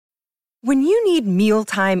When you need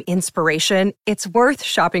mealtime inspiration, it's worth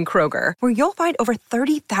shopping Kroger, where you'll find over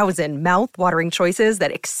 30,000 mouth-watering choices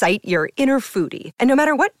that excite your inner foodie. And no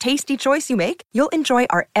matter what tasty choice you make, you'll enjoy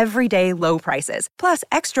our everyday low prices, plus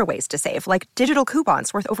extra ways to save, like digital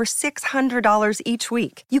coupons worth over $600 each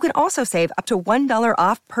week. You can also save up to $1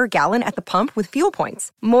 off per gallon at the pump with fuel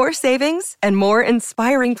points. More savings and more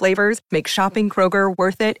inspiring flavors make shopping Kroger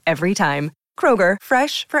worth it every time. Kroger,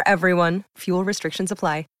 fresh for everyone. Fuel restrictions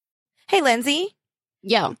apply. Hey, Lindsay.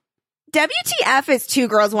 Yo. WTF is Two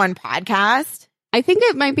Girls, One Podcast? I think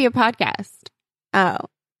it might be a podcast. Oh.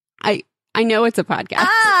 I know it's a podcast.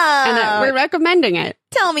 Oh. And we're recommending it.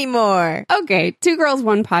 Tell me more. Okay. Two Girls,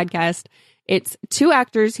 One Podcast. It's two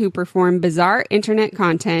actors who perform bizarre internet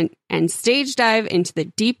content and stage dive into the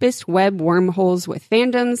deepest web wormholes with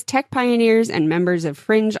fandoms, tech pioneers, and members of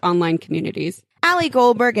fringe online communities. Ali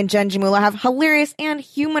Goldberg and Jen Jamula have hilarious and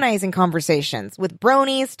humanizing conversations with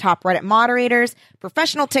bronies, top Reddit moderators,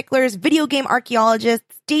 professional ticklers, video game archaeologists,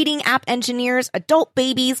 dating app engineers, adult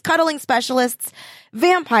babies, cuddling specialists,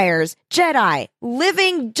 vampires, Jedi,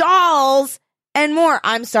 living dolls, and more.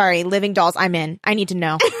 I'm sorry, living dolls. I'm in. I need to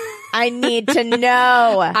know. I need to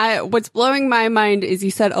know. What's blowing my mind is you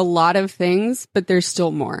said a lot of things, but there's still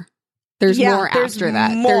more. There's more after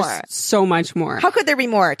that. More. There's so much more. How could there be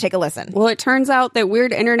more? Take a listen. Well, it turns out that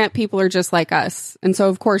weird internet people are just like us. And so,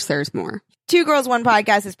 of course, there's more. Two Girls, One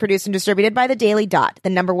Podcast is produced and distributed by The Daily Dot,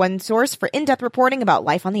 the #1 source for in-depth reporting about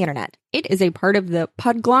life on the internet. It is a part of the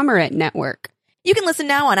Podglomerate Network. You can listen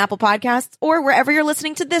now on Apple Podcasts or wherever you're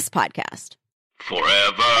listening to this podcast.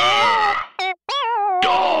 Forever.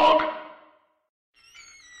 Dog.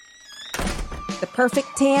 The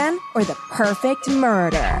perfect tan or the perfect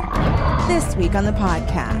murder? This week on the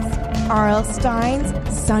podcast, R.L. Stine's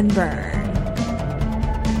Sunburn.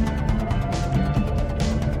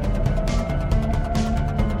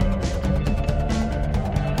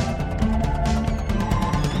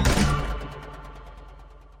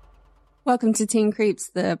 Welcome to Teen Creeps,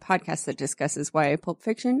 the podcast that discusses YA pulp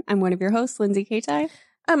fiction. I'm one of your hosts, Lindsay Kaitai.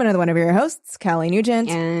 I'm another one of your hosts, Callie Nugent.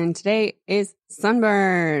 And today is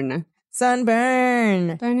Sunburn.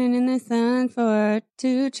 Sunburn. Burning in the sun for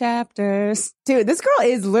 2 chapters. Dude, this girl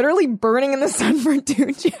is literally burning in the sun for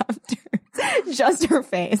 2 chapters. Just her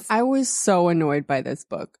face. I was so annoyed by this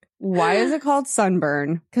book. Why is it called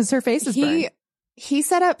Sunburn? Because her face is burned. He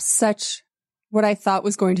set up such what I thought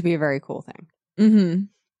was going to be a very cool thing.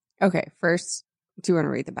 Mm-hmm. Okay, first, do you want to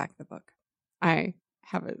read the back of the book? I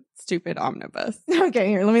have a stupid omnibus. Okay,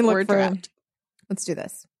 here, let me look We're for trapped. Let's do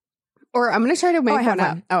this. Or I'm going to try to make I have one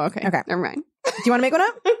up. one. Oh, okay. Okay. Never mind. Do you want to make one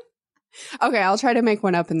up? Okay, I'll try to make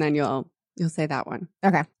one up and then you'll say that one.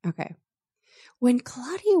 Okay. Okay. When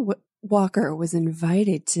Claudia Walker was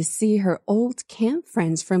invited to see her old camp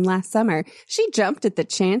friends from last summer, she jumped at the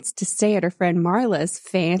chance to stay at her friend Marla's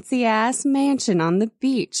fancy-ass mansion on the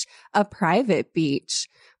beach, a private beach.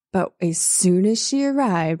 But as soon as she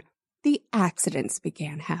arrived, the accidents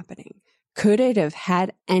began happening. Could it have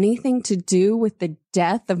had anything to do with the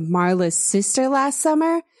death of Marla's sister last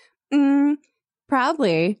summer?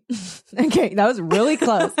 Probably. Okay, that was really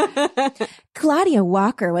close. Claudia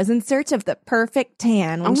Walker was in search of the perfect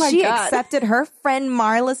tan when she accepted her friend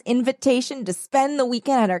Marla's invitation to spend the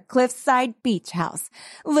weekend at her cliffside beach house.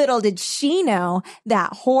 Little did she know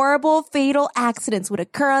that horrible, fatal accidents would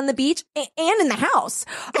occur on the beach and in the house.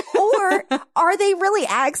 Or are they really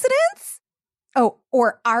accidents? Oh,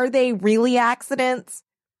 or are they really accidents?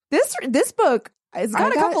 This book has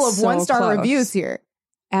got a couple of so 1-star close. Reviews here.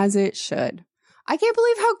 As it should. I can't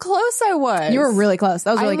believe how close I was. You were really close.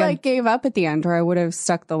 That was really good. I gave up at the end, or I would have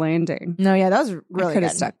stuck the landing. No, yeah, that was really I could good.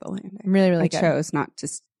 have stuck the landing. Really, really I good. chose not to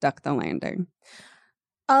stuck the landing.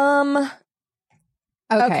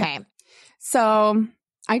 Okay. So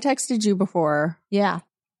I texted you before Yeah.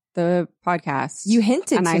 the podcast. You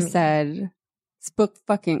hinted and to I me. said, this book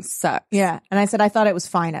fucking sucks. Yeah. And I said I thought it was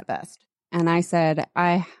fine at best. And I said,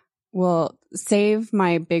 I will save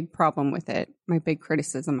my big problem with it, my big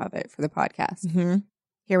criticism of it for the podcast. Mm-hmm.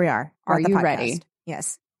 Here we are. We're Are at the you podcast. ready?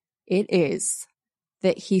 Yes. It is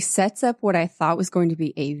that he sets up what I thought was going to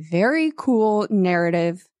be a very cool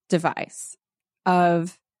narrative device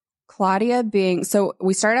of Claudia being, so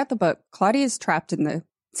we start out the book, Claudia is trapped in the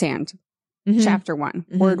sand, Mhm. chapter 1,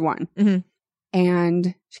 Mhm. word 1. Mhm.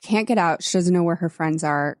 And she can't get out. She doesn't know where her friends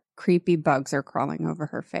are. Creepy bugs are crawling over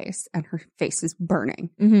her face and her face is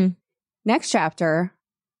burning. Mhm. Next chapter,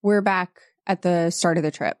 we're back at the start of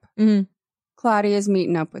the trip. Mhm. Claudia's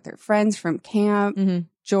meeting up with her friends from camp. Mhm.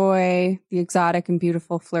 Joy, the exotic and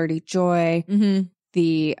beautiful flirty Joy. Mhm.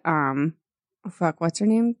 The, what's her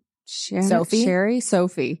name?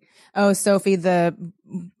 Sophie. Oh, Sophie, the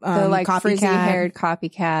like copycat. frizzy-haired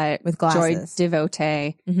copycat with glasses. Joy Devote.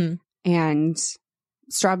 Mm-hmm. And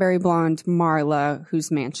strawberry blonde Marla,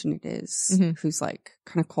 whose mansion it is, who's like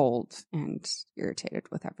kind of cold and irritated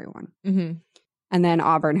with everyone. Mm-hmm. And then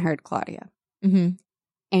auburn-haired Claudia. Mm-hmm.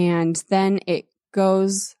 And then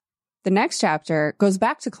the next chapter goes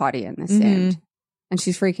back to Claudia in the sand. And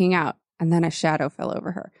she's freaking out. And then a shadow fell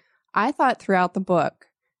over her. I thought throughout the book,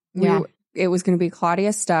 it was going to be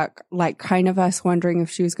Claudia stuck, like kind of us wondering if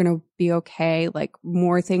she was going to be okay, like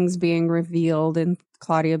more things being revealed and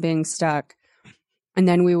Claudia being stuck. And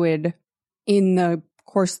then we would, in the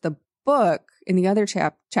course of the book, in the other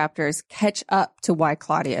chapters, catch up to why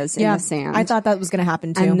Claudia is in the sand. I thought that was going to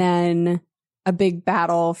happen too. And then a big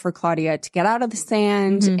battle for Claudia to get out of the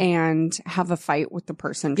sand and have a fight with the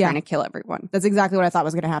person trying to kill everyone. That's exactly what I thought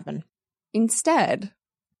was going to happen. Instead,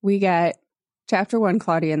 we get Chapter 1,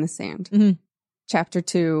 Claudia in the sand. Mm-hmm. Chapter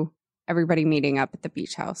 2, everybody meeting up at the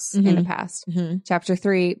beach house in the past. Mm-hmm. Chapter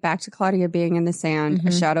 3, back to Claudia being in the sand.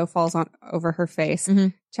 A shadow falls over her face.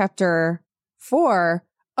 Chapter 4,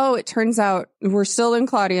 it turns out we're still in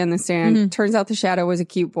Claudia in the sand. Turns out the shadow was a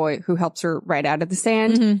cute boy who helps her right out of the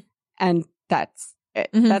sand. And that's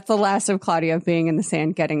it. That's the last of Claudia being in the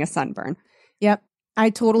sand, getting a sunburn. Yep. I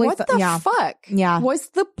totally What the fuck was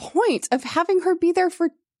the point of having her be there for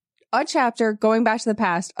a chapter, going back to the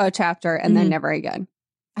past, a chapter, and then never again?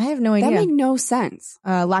 I have no idea. That made no sense.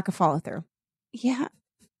 Lack of follow through. Yeah,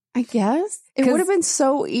 I guess. It would have been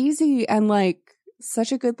so easy and like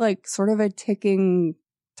such a good, like sort of a ticking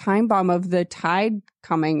time bomb of the tide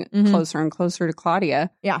coming closer and closer to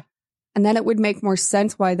Claudia. Yeah. And then it would make more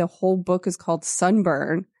sense why the whole book is called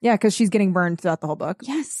Sunburn. Yeah, because she's getting burned throughout the whole book.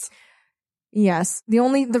 Yes. Yes.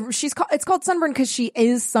 It's called Sunburn because she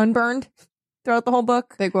is sunburned throughout the whole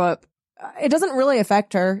book. They go up. It doesn't really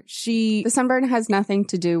affect her. The sunburn has nothing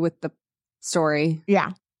to do with the story.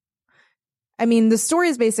 Yeah. I mean, the story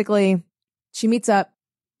is basically she meets up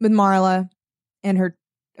with Marla and her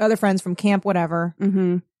other friends from camp, whatever.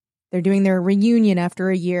 They're doing their reunion after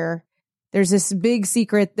a year. There's this big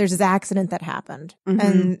secret. There's this accident that happened.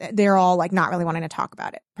 And they're all like not really wanting to talk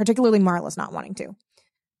about it. Particularly Marla's not wanting to.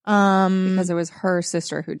 Because it was her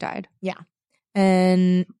sister who died. Yeah.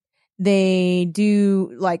 And they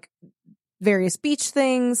do like various beach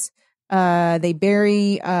things. They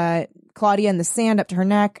bury Claudia in the sand up to her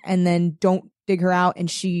neck and then don't dig her out and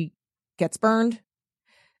she gets burned.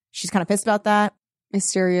 She's kind of pissed about that.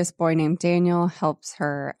 Mysterious boy named Daniel helps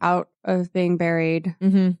her out of being buried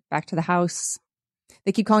back to the house.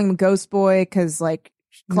 They keep calling him Ghost Boy because like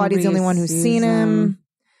Claudia's the only one who's seen him.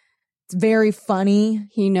 It's very funny.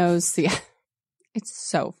 He knows. Yeah. It's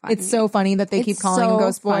so funny. It's so funny that they keep calling him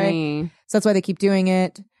Ghost Boy. Funny. So that's why they keep doing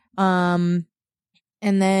it. And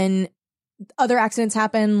then other accidents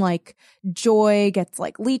happen. Like Joy gets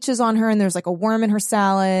like leeches on her and there's like a worm in her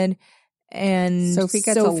salad. And Sophie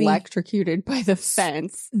gets electrocuted by the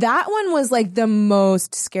fence. That one was like the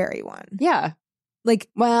most scary one. Yeah. Like,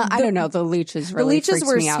 well, I don't know. The leeches really freaked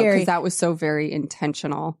were me out scary because that was so very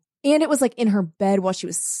intentional. And it was like in her bed while she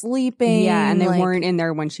was sleeping. Yeah, and they weren't in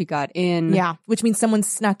there when she got in. Yeah, which means someone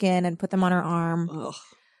snuck in and put them on her arm,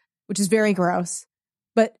 which is very gross.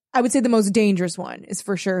 But I would say the most dangerous one is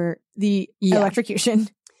for sure the electrocution.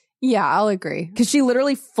 Yeah, I'll agree. Because she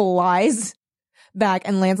literally flies back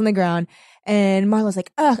and lands on the ground. And Marla's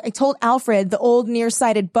like, ugh, I told Alfred, the old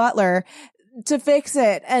nearsighted butler, to fix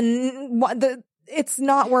it. And it's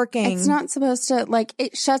not working. It's not supposed to, like,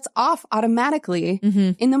 it shuts off automatically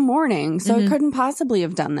in the morning. So it couldn't possibly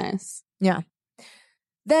have done this. Yeah.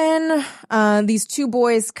 Then these two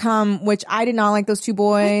boys come, which I did not like those two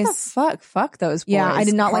boys. What the fuck? Fuck those boys. Yeah, I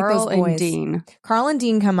did not like those boys. Carl and Dean. Carl and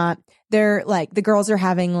Dean come up. They're like, the girls are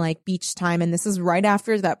having like beach time. And this is right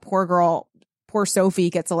after that poor Sophie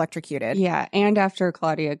gets electrocuted. Yeah, and after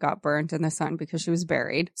Claudia got burnt in the sun because she was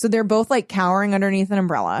buried. So they're both like cowering underneath an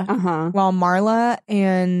umbrella while Marla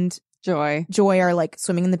and Joy are like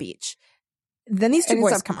swimming in the beach. Then these two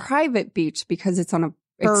boys come up. It's a private beach because it's on a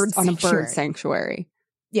bird sanctuary.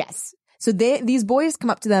 Yes. So these boys come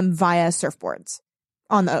up to them via surfboards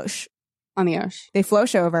on the Osh. On the Osh. They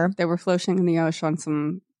flosh over. They were floating in the Osh on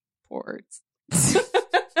some boards.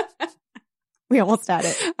 We almost had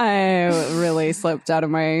it. I really slipped out of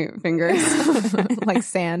my fingers. Like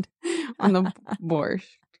sand. On the borscht.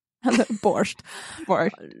 Borscht.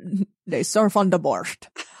 They surf on the borscht.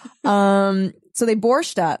 So they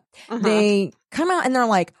borscht up. They come out and they're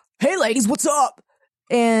like, hey ladies, what's up?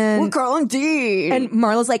 And we're Carl and Dean. And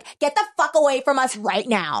Marla's like, get the fuck away from us right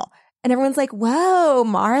now. And everyone's like, whoa,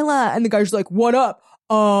 Marla. And the guy's like, what up?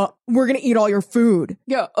 we're going to eat all your food.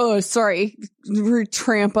 Yeah, sorry. We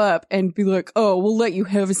tramp up and be like, oh, we'll let you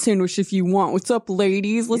have a sandwich if you want. What's up,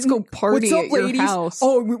 ladies? Let's go party What's up, at ladies? your house.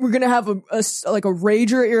 Oh, we're going to have a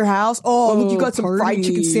rager at your house. Oh, look, you got some fried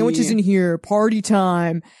chicken sandwiches in here. Party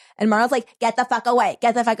time. And Marla's like, get the fuck away.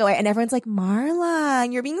 Get the fuck away. And everyone's like,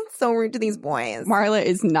 Marla, you're being so rude to these boys. Marla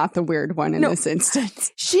is not the weird one in this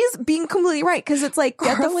instance. She's being completely right because it's like,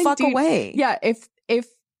 get the fuck away. Yeah, if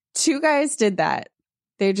two guys did that,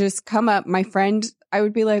 they just come up, my friend, I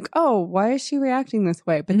would be like, oh, why is she reacting this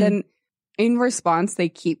way? But then in response, they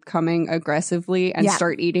keep coming aggressively and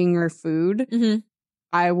start eating her food.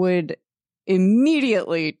 I would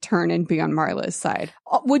immediately turn and be on Marla's side.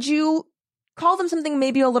 Would you call them something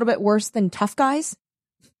maybe a little bit worse than tough guys?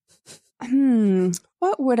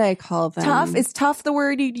 What would I call them? Tough? Is tough the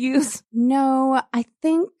word you'd use? No, I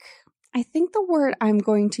think the word I'm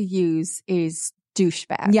going to use is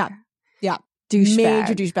douchebag. Yeah. Douchebag.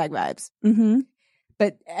 Major douchebag vibes.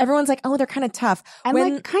 But everyone's like, oh, they're kind of tough. And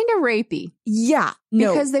like kind of rapey. Yeah.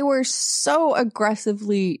 No. Because they were so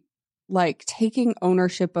aggressively like taking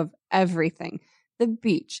ownership of everything. The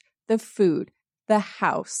beach, the food, the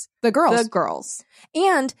house. The girls.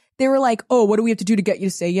 And they were like, oh, what do we have to do to get you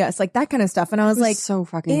to say yes? Like that kind of stuff. And I was like, so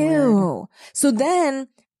fucking ew. weird. So then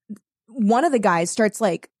one of the guys starts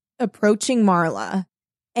like approaching Marla.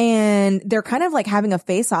 And they're kind of like having a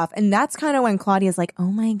face off. And that's kind of when Claudia's like, oh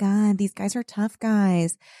my God, these guys are tough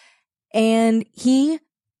guys. And he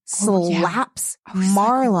slaps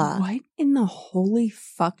Marla. Like, what in the holy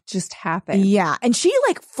fuck just happened? Yeah. And she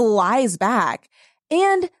like flies back.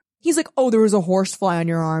 And he's like, oh, there was a horsefly on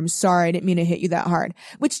your arm. Sorry, I didn't mean to hit you that hard.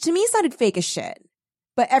 Which to me sounded fake as shit.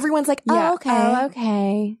 But everyone's like, oh, okay. Oh,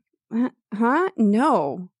 okay. Huh?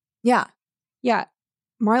 No. Yeah. Yeah.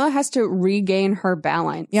 Marla has to regain her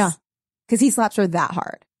balance. Yeah. Because he slaps her that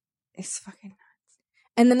hard. It's fucking nuts.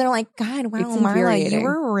 And then they're like, God, wow, Marla, you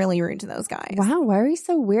were really rude to those guys. Wow, why are you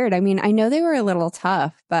so weird? I mean, I know they were a little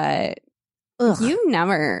tough, but you've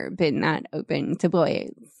never been that open to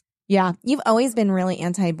boys. Yeah. You've always been really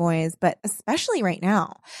anti-boys, but especially right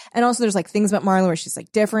now. And also there's like things about Marla where she's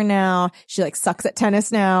like different now. She like sucks at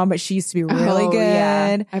tennis now, but she used to be really good.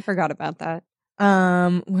 Yeah. I forgot about that.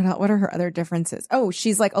 What are her other differences? Oh,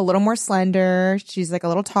 she's like a little more slender. She's like a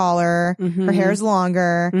little taller. Her hair is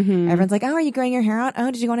longer. Everyone's like, oh, are you growing your hair out? Oh,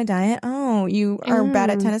 did you go on a diet? Oh, you are bad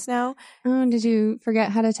at tennis now? Oh, did you forget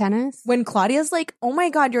how to tennis? When Claudia's like, oh my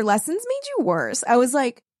God, your lessons made you worse. I was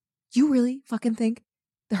like, you really fucking think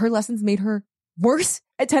that her lessons made her worse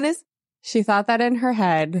at tennis? She thought that in her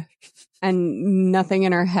head and nothing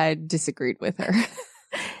in her head disagreed with her.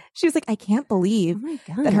 She was like, I can't believe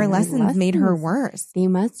that her lessons made her worse. They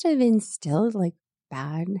must have instilled like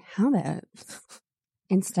bad habits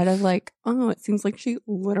instead of like, oh, it seems like she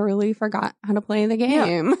literally forgot how to play the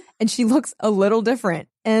game. Yeah. And she looks a little different.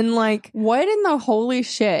 And like, what in the holy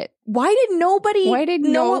shit? Why did nobody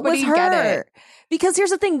know it was her? Get it? Because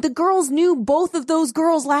here's the thing. The girls knew both of those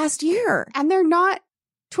girls last year. And they're not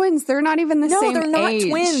twins. They're not even the same age. No, they're not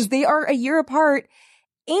twins. They are a year apart.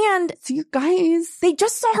 And so you guys, they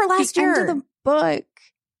just saw her last year. The end of the book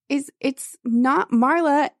it's not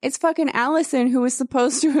Marla. It's fucking Allison, who was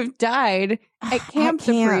supposed to have died at camp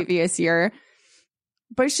the previous year.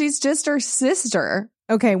 But she's just her sister.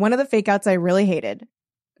 Okay, one of the fake outs I really hated.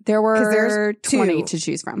 There were 20 to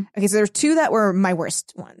choose from. Okay, so there's two that were my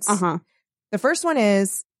worst ones. The first one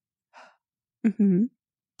is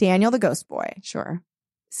Daniel the ghost boy. Sure.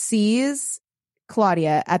 Sees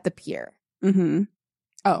Claudia at the pier.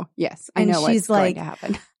 Oh, yes. I know what's going to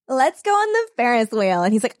happen. Let's go on the Ferris wheel.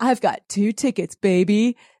 And he's like, I've got 2 tickets,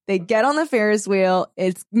 baby. They get on the Ferris wheel.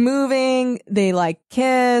 It's moving. They like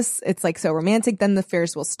kiss. It's like so romantic. Then the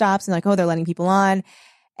Ferris wheel stops and like, oh, they're letting people on.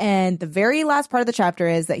 And the very last part of the chapter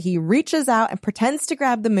is that he reaches out and pretends to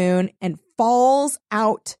grab the moon and falls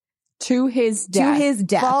out to his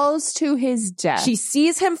death. Falls to his death. She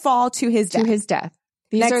sees him fall to his death.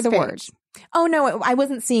 These are the words. Oh, no, I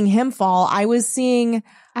wasn't seeing him fall. I was seeing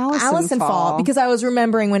Allison fall because I was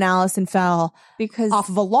remembering when Allison fell off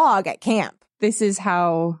of a log at camp. This is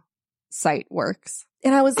how sight works.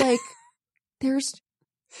 And I was like, there's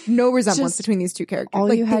no resemblance between these two characters.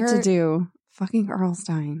 All you had to do, fucking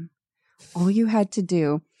Earlstein, all you had to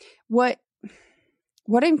do. What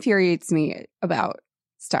infuriates me about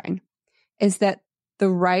Stein is that the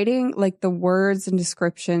writing, like the words and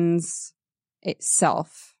descriptions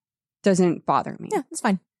itself, doesn't bother me. Yeah, it's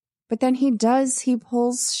fine. But then he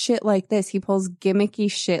pulls shit like this. He pulls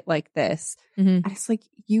gimmicky shit like this. And it's like,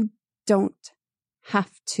 you don't have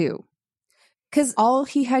to. Because all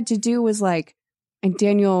he had to do was like, and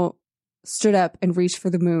Daniel stood up and reached for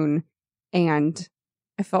the moon and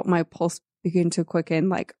I felt my pulse begin to quicken,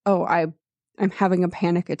 like, oh, I'm having a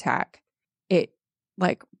panic attack. It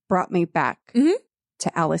like brought me back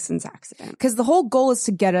to Allison's accident. Because the whole goal is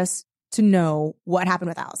to get us to know what happened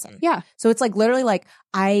with Allison. Yeah. So it's like literally like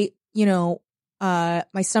my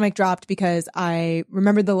stomach dropped because I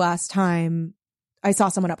remembered the last time I saw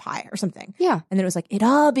someone up high or something. Yeah. And then it was like, it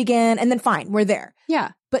all began. And then fine, we're there.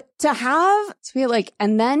 Yeah. But to have to be like,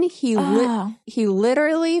 and then he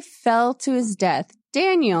literally fell to his death.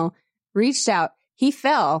 Daniel reached out. He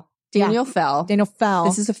fell. Daniel fell. Daniel fell.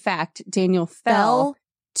 This is a fact. Daniel fell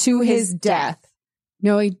to his death.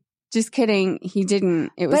 No, just kidding. He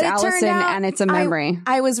didn't. It was But it Allison, turned out and it's a memory.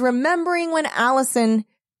 I was remembering when Allison,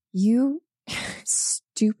 You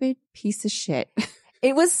stupid piece of shit.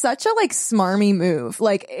 it was such a like smarmy move.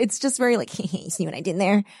 Like it's just very like, you see what I did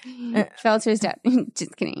there? Fell to his death.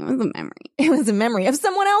 Just kidding. It was a memory. It was a memory of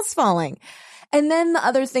someone else falling. And then the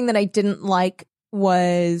other thing that I didn't like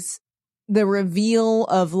was the reveal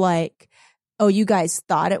of like, oh, you guys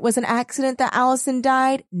thought it was an accident that Allison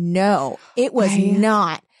died? No, it was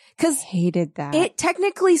not. Because hated that. It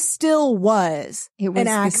technically still was an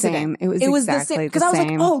accident. It was exactly the same. Because I was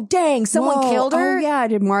like, oh, dang, someone killed her? Oh, yeah.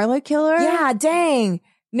 Did Marla kill her? Yeah, dang.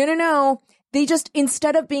 No. They just,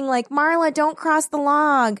 instead of being like, Marla, don't cross the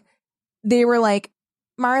log, they were like,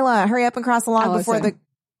 Marla, hurry up and cross the log before the...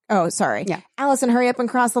 Oh, sorry. Yeah. Allison, hurry up and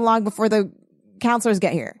cross the log before the counselors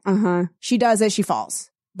get here. Uh-huh. She does it. She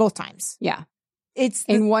falls. Both times. Yeah. It's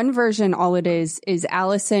in one version, all it is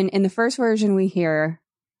Allison. In the first version we hear,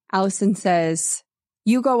 Allison says,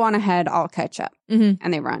 you go on ahead, I'll catch up. Mm-hmm.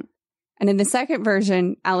 And they run. And in the second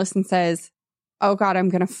version, Allison says, oh God, I'm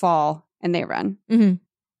going to fall. And they run. Mm-hmm.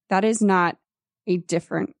 That is not a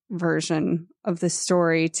different version of the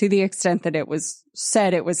story to the extent that it was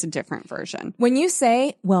said it was a different version. When you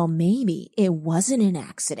say, well, maybe it wasn't an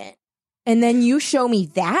accident, and then you show me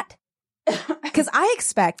that, because I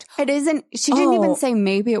expect it isn't. She didn't even say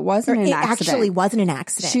maybe it wasn't an accident. It actually wasn't an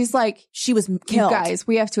accident. She's like, she was killed. You guys,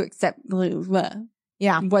 we have to accept.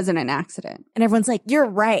 Yeah, it wasn't an accident. And everyone's like, you're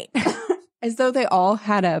right. As though they all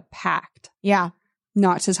had a pact. Yeah.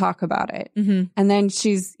 Not to talk about it. Mm-hmm. And then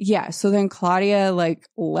so then Claudia like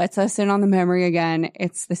lets us in on the memory again.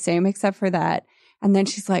 It's the same except for that. And then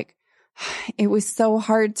she's like, it was so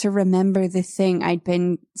hard to remember the thing I'd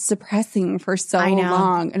been suppressing for so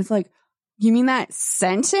long. And it's like, you mean that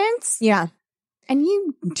sentence? Yeah. And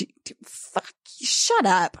you shut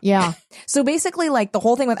up. Yeah. So basically like the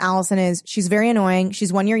whole thing with Allison is she's very annoying.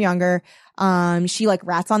 She's 1 year younger. She like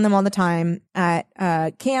rats on them all the time at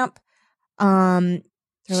camp. They're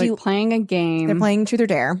like playing a game. They're playing Truth or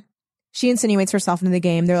Dare. She insinuates herself into the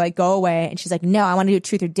game. They're like, go away. And she's like, no, I want to do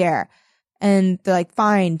Truth or Dare. And they're like,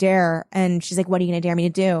 fine, dare. And she's like, what are you going to dare me to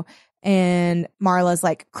do? And Marla's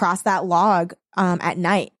like, cross that log at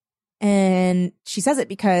night. And she says it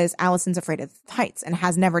because Allison's afraid of heights and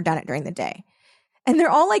has never done it during the day. And they're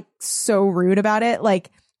all like so rude about it. Like,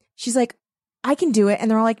 she's like, I can do it. And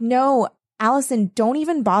they're all like, no, Allison, don't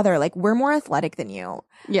even bother. Like, we're more athletic than you.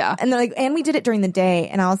 Yeah. And they're like, and we did it during the day.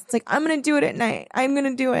 And Allison's like, I'm going to do it at night. I'm going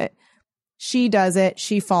to do it. She does it.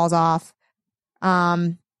 She falls off.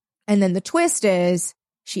 And then the twist is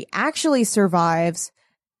she actually survives,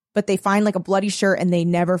 but they find like a bloody shirt and they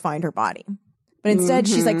never find her body. But instead,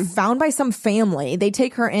 she's like found by some family. They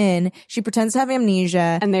take her in. She pretends to have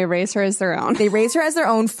amnesia. And they raise her as their own. They raise her as their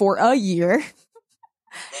own for a year.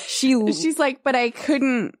 She's like, but I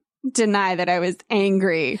couldn't deny that I was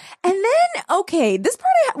angry. And then, okay, this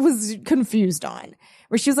part I was confused on,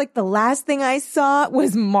 where she was like, the last thing I saw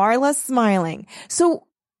was Marla smiling. So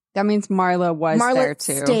that means Marla was there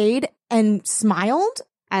too. Stayed and smiled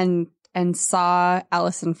and saw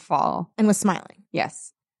Allison fall and was smiling.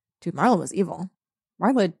 Yes. Dude, Marla was evil.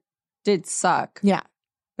 Marla did suck. Yeah.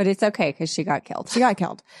 But it's okay because she got killed. She got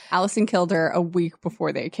killed. Allison killed her a week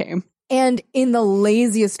before they came. And in the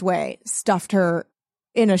laziest way, stuffed her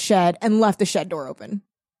in a shed and left the shed door open.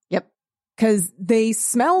 Yep. Because they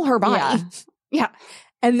smell her body. Yeah.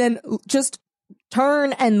 And then just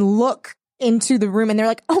turn and look into the room and they're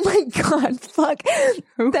like, oh my God, fuck.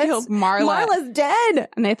 Who killed Marla? Marla's dead.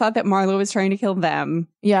 And they thought that Marla was trying to kill them.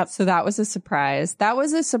 Yep. So that was a surprise. That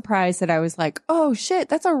was a surprise that I was like, oh shit,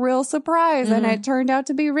 that's a real surprise. And it turned out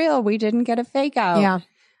to be real. We didn't get a fake out. Yeah.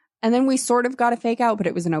 And then we sort of got a fake out, but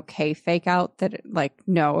it was an okay fake out that it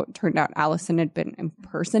turned out Allison had been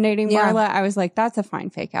impersonating Marla. I was like, that's a fine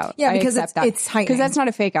fake out. Yeah, because it's heightening. Because that's not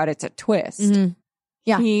a fake out, it's a twist. Mm-hmm.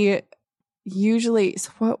 Yeah. He usually,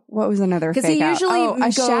 what was another fake out? Because he usually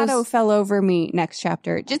a shadow fell over me next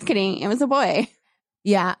chapter. Just kidding. It was a boy.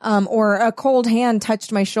 Yeah. Or a cold hand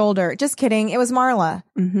touched my shoulder. Just kidding. It was Marla.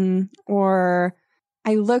 Mm-hmm. Or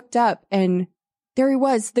I looked up and there he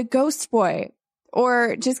was, the ghost boy.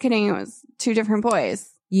 Or just kidding, it was two different boys.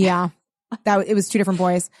 Yeah. It was two different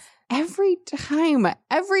boys. Every time.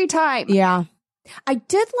 Yeah. I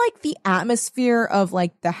did like the atmosphere of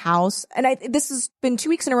like the house. And this has been 2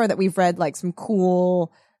 weeks in a row that we've read like some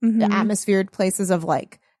cool atmosphered places of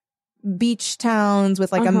like beach towns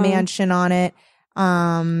with like a mansion on it.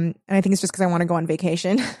 And I think it's just because I want to go on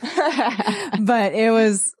vacation. But it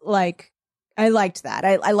was like, I liked that.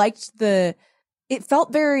 I liked it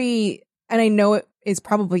felt very, and I know it is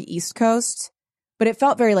probably East Coast, but it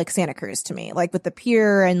felt very like Santa Cruz to me, like with the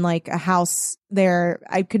pier and like a house there.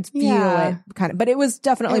 I could feel it kind of, but it was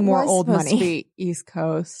definitely more old money. It was supposed to be East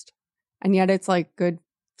Coast, and yet it's like good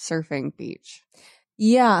surfing beach.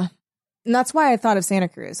 Yeah. And that's why I thought of Santa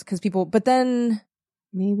Cruz, because but then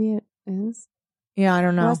maybe it is. Yeah, I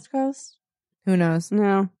don't know. West Coast? Who knows?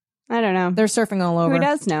 No, I don't know. They're surfing all over. Who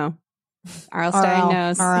does know? RL Stein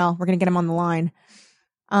knows. RL, we're going to get him on the line.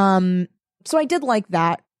 So I did like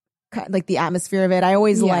that, like the atmosphere of it. I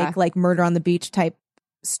always like murder on the beach type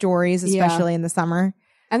stories, especially in the summer.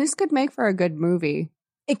 And this could make for a good movie.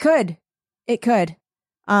 It could.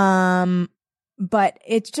 But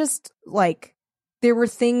it's just like there were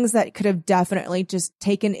things that could have definitely just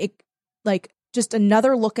taken it, like just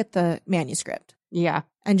another look at the manuscript. Yeah.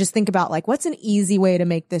 And just think about like, what's an easy way to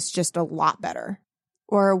make this just a lot better?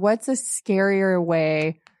 Or what's a scarier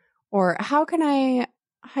way? Or how can I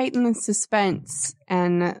heighten the suspense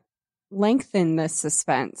and lengthen the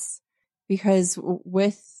suspense? Because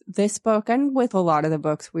with this book and with a lot of the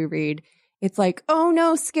books we read, it's like, oh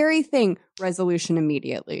no, scary thing. Resolution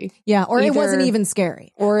immediately. Yeah. Or it wasn't even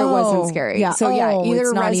scary. Or it wasn't scary. Yeah. So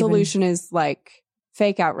either resolution is like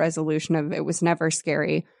fake out resolution of it was never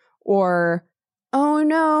scary. Or, oh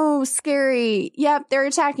no, scary. Yep, they're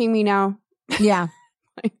attacking me now. Yeah.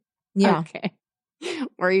 Yeah. Okay.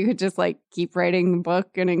 Or you could just like keep writing the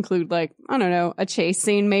book and include like, I don't know, a chase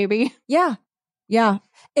scene maybe. Yeah. Yeah.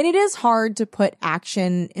 And it is hard to put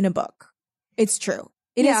action in a book. It's true.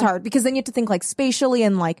 It is hard because then you have to think like spatially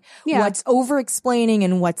and like what's over explaining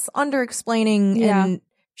and what's under explaining. And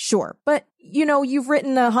sure. But you know, you've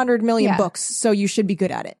written 100 million books, so you should be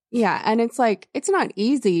good at it. Yeah. And it's like, it's not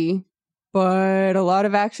easy, but a lot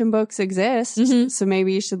of action books exist. Mm-hmm. So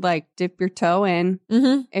maybe you should like dip your toe in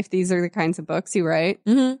if these are the kinds of books you write.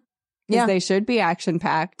 Mm-hmm. Because they should be action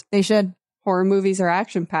packed. They should. Horror movies are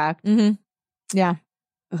action packed. Mm-hmm. Yeah.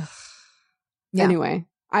 Yeah. Anyway,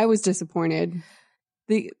 I was disappointed.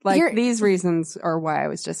 These reasons are why I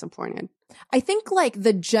was disappointed. I think like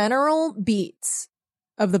the general beats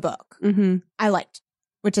of the book I liked,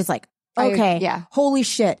 which is like, okay, holy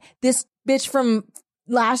shit, this bitch from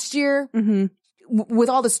last year with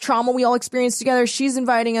all this trauma we all experienced together, she's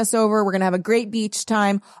inviting us over. We're going to have a great beach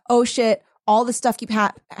time. Oh shit, all this stuff keep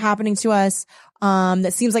happening to us.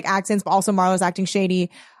 That seems like accidents, but also Marla's acting shady.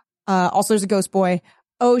 Also there's a ghost boy.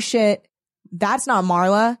 Oh shit, that's not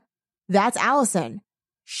Marla. That's Allison.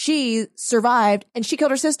 She survived and she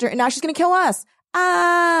killed her sister and now she's going to kill us.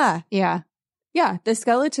 Ah. Yeah. Yeah. The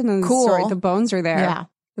skeleton in the story, the bones are there. Yeah.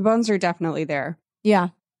 The bones are definitely there. Yeah.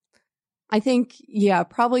 I think,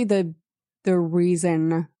 probably the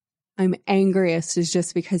reason I'm angriest is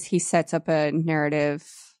just because he sets up a narrative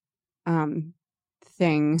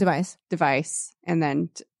device and then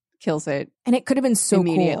kills it. And it could have been so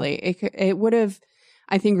immediately. Cool. It would have,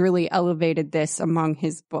 I think, really elevated this among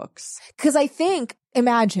his books. Because I think,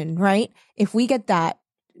 imagine, right? If we get that,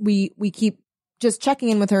 we keep just checking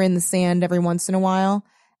in with her in the sand every once in a while.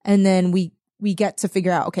 And then we get to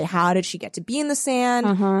figure out, okay, how did she get to be in the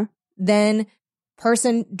sand? Then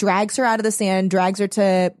person drags her out of the sand, drags her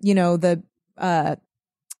to, you know, the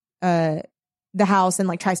house and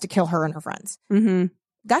like tries to kill her and her friends.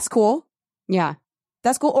 That's cool. Yeah.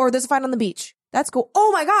 That's cool. Or there's a fight on the beach. That's cool.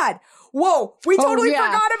 Oh my God. Whoa. We totally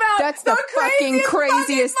forgot about that's the fucking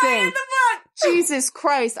craziest thing. Jesus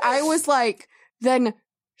Christ. I was like, then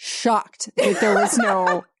shocked that there was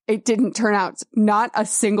it didn't turn out, not a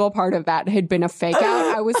single part of that had been a fake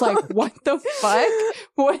out. I was like, what the fuck?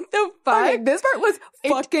 What the fuck? Okay, this part was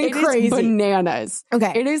fucking crazy. It is bananas.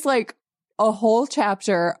 Okay. It is like a whole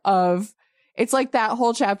chapter of, it's like that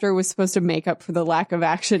whole chapter was supposed to make up for the lack of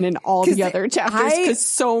action in all the other chapters because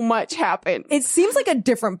so much happened. It seems like a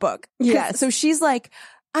different book. Yes. So she's like,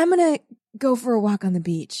 I'm going to go for a walk on the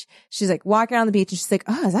beach. She's like walking on the beach and she's like,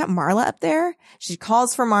 oh, is that Marla up there? She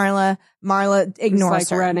calls for Marla. Marla ignores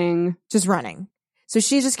her. Just running. So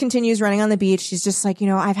she just continues running on the beach. She's just like, you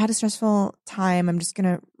know, I've had a stressful time. I'm just going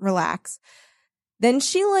to relax. Then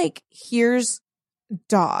she like hears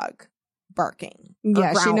dog barking.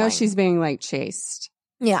 Yeah, she knows she's being like chased.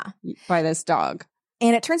 Yeah. By this dog.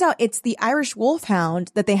 And it turns out it's the Irish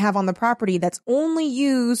Wolfhound that they have on the property that's only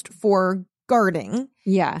used for guarding.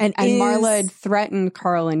 Yeah. And Marla had threatened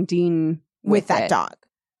Carl and Dean with that dog.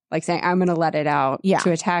 Like saying, I'm going to let it out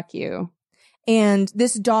to attack you. And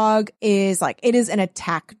this dog is it is an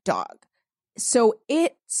attack dog. So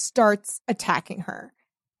it starts attacking her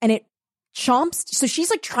and it chomps. So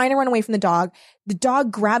she's trying to run away from the dog. The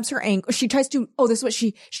dog grabs her ankle. She tries to,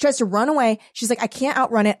 she tries to run away. She's like, I can't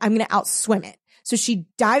outrun it. I'm going to outswim it. So she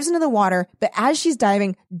dives into the water, but as she's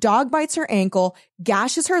diving, dog bites her ankle,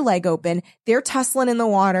 gashes her leg open. They're tussling in the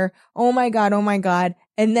water. Oh my God. Oh my God.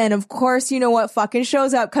 And then of course, you know what fucking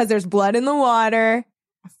shows up because there's blood in the water.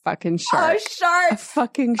 A fucking shark. A shark. A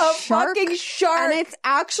fucking shark. And it's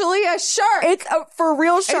actually a shark. It's a for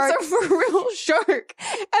real shark. It's a for real shark.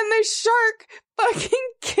 And the shark fucking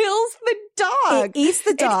kills the dog. It eats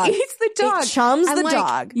the dog. It eats the dog. It chums the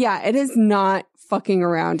dog. Yeah, it is not fucking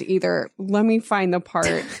around either. Let me find the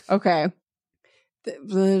part. Okay.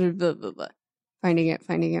 Finding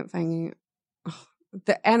it.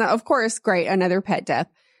 And of course, great, another pet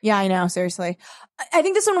death. Yeah, I know. Seriously. I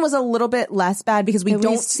think this one was a little bit less bad because we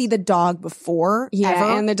don't see the dog before. Yeah,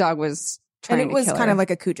 ever. And the dog was trying to kill her. And it was kind of like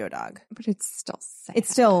a Cujo dog. But it's still sad. It's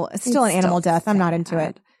still an animal death. I'm not into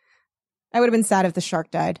it. I would have been sad if the shark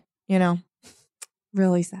died, you know?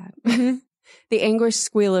 Really sad. Mm-hmm. The anguished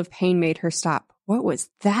squeal of pain made her stop. What was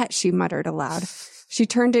that? She muttered aloud. She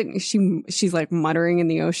turned it. She's like muttering in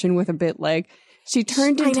the ocean with a bit leg. She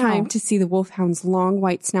turned in time to see the wolfhound's long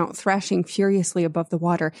white snout thrashing furiously above the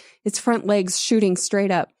water, its front legs shooting straight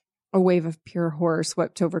up. A wave of pure horror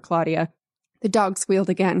swept over Claudia. The dog squealed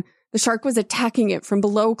again. The shark was attacking it from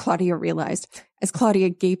below, Claudia realized. As Claudia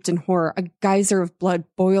gaped in horror, a geyser of blood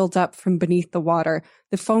boiled up from beneath the water.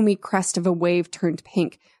 The foamy crest of a wave turned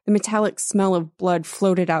pink. The metallic smell of blood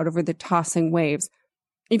floated out over the tossing waves.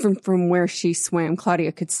 Even from where she swam,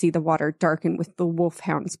 Claudia could see the water darken with the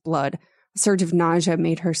wolfhound's blood. A surge of nausea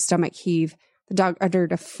made her stomach heave. The dog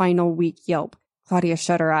uttered a final weak yelp. Claudia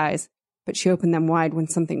shut her eyes, but she opened them wide when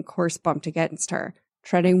something coarse bumped against her.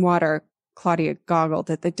 Treading water, Claudia goggled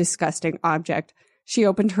at the disgusting object. She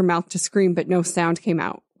opened her mouth to scream, but no sound came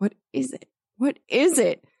out. What is it? What is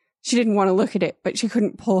it? She didn't want to look at it, but she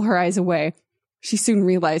couldn't pull her eyes away. She soon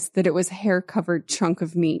realized that it was a hair-covered chunk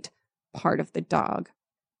of meat, part of the dog.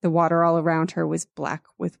 The water all around her was black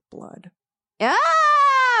with blood.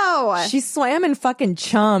 Oh! She swam in fucking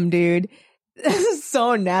chum, dude. This is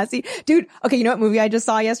so nasty. Dude, okay, you know what movie I just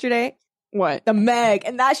saw yesterday? What? The Meg.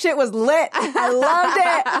 And that shit was lit. I loved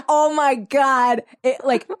it. Oh my God.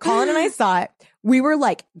 Colin and I saw it. We were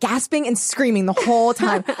gasping and screaming the whole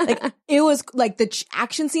time. It was the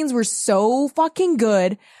action scenes were so fucking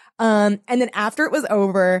good. And then after it was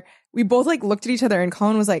over, we both looked at each other and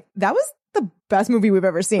Colin was like, that was the best movie we've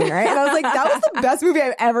ever seen, right? And I was like, that was the best movie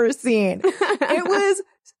I've ever seen. It was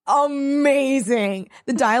amazing.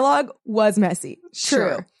 The dialogue was messy.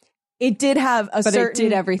 Sure. True. It did have but it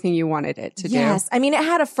did everything you wanted it to do. Yes. I mean, it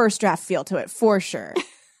had a first draft feel to it for sure.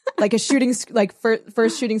 A shooting,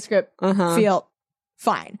 first shooting script feel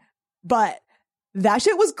fine. But that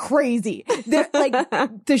shit was crazy.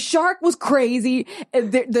 The shark was crazy.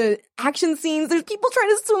 The action scenes, there's people trying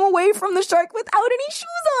to swim away from the shark without any shoes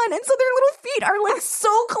on. And so their little feet are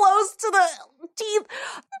so close to the teeth.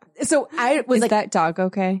 So I was Is that dog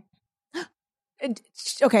okay?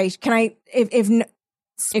 Okay. Can I,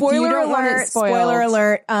 spoiler alert, spoiler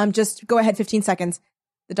alert. Just go ahead 15 seconds.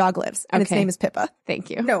 The dog lives and its name is Pippa. Thank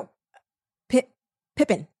you. No.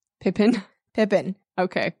 Pippin. Pippin? Pippin.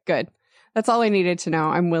 Okay, good. That's all I needed to know.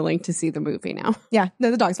 I'm willing to see the movie now. Yeah,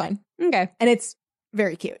 no, the dog's fine. Okay. And it's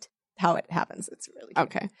very cute how it happens. It's really cute.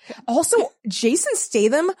 Okay. Also, Jason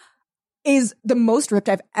Statham is the most ripped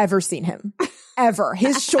I've ever seen him. Ever.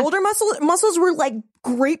 His shoulder muscles were like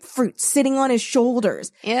grapefruit sitting on his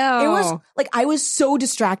shoulders. Ew. It was I was so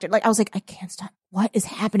distracted. I was like, I can't stop. What is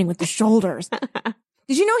happening with the shoulders?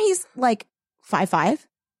 Did you know he's 5'5"?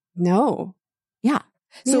 No. Yeah.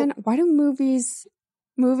 Man, so why do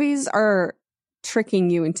movies are tricking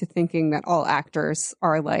you into thinking that all actors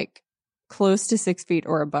are close to 6 feet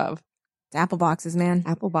or above? It's apple boxes, man.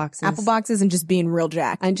 Apple boxes. Apple boxes and just being real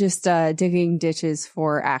jacked. And just digging ditches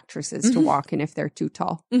for actresses to walk in if they're too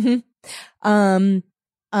tall. Mm-hmm.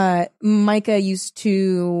 Micah used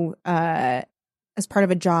to, as part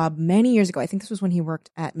of a job many years ago, I think this was when he worked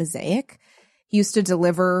at Mosaic, he used to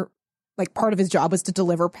deliver, part of his job was to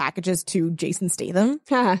deliver packages to Jason Statham.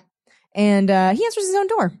 And he answers his own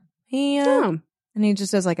door. And he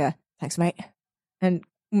just does a thanks, mate. And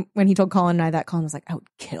when he told Colin and I that, Colin was like, I would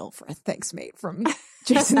kill for a thanks, mate from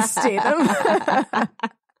Jason Statham.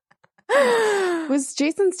 Was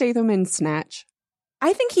Jason Statham in Snatch?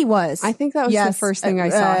 I think he was. I think that was the first thing I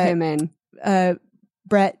saw him in.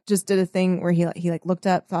 Brett just did a thing where he looked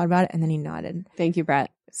up, thought about it, and then he nodded. Thank you,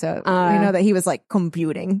 Brett. So we know that he was like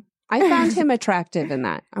computing. I found him attractive in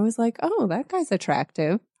that. I was like, oh, that guy's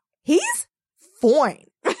attractive. He's fine.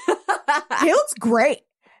 He looks great.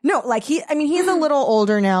 No, like he's a little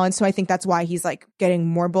older now, and so I think that's why he's like getting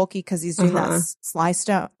more bulky because he's doing that Sly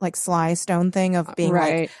Stone thing of being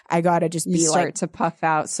like, I gotta just be start to puff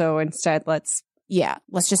out. So instead, let's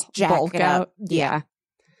just jack bulk it out. up. Yeah.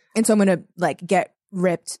 And so I'm gonna like get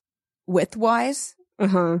ripped width wise,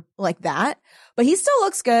 like that. But he still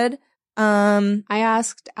looks good. I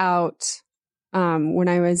asked out when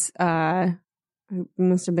I was I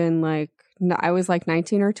must have been like I was like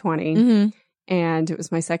 19 or 20. And it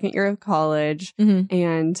was my second year of college.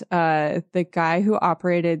 And the guy who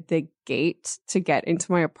operated the gate to get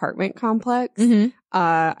into my apartment complex,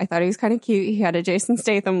 I thought he was kind of cute. He had a Jason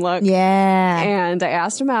Statham look. Yeah. And I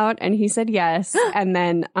asked him out and he said yes. And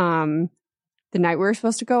then the night we were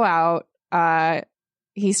supposed to go out,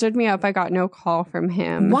 he stood me up. I got no call from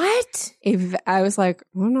him. What? I was like,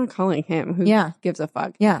 well, I'm not calling him. Who gives a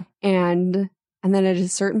fuck? Yeah. And then at a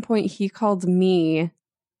certain point, he called me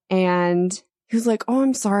and he was like, oh,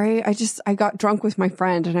 I'm sorry. I got drunk with my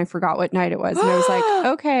friend and I forgot what night it was. And I was like,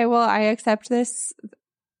 okay, well, I accept this.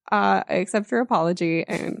 I accept your apology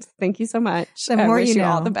and thank you so much. The more I wish you know.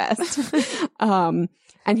 all the best. And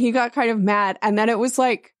he got kind of mad. And then it was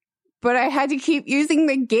like, but I had to keep using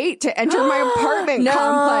the gate to enter my apartment complex.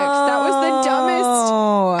 That was the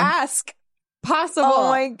dumbest ask possible. Oh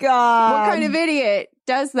my God. What kind of idiot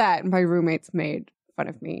does that? And my roommates made fun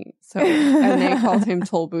of me. And they called him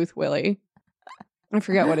Toll Booth Willie. I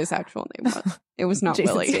forget what his actual name was. It was not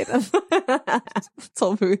Jason Willie.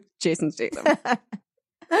 Toll Booth, Jason Statham. No,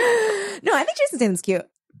 I think Jason Statham's cute.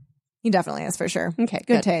 He definitely is for sure. Okay,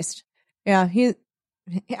 good taste. Yeah,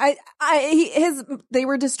 they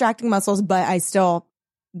were distracting muscles, but I still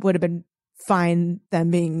would have been fine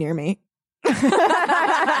them being near me. I'll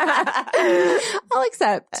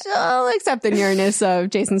accept the nearness of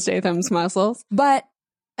Jason Statham's muscles. But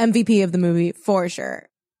MVP of the movie for sure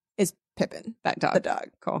is Pippin. That dog. The dog.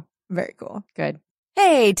 Cool. Very cool. Good.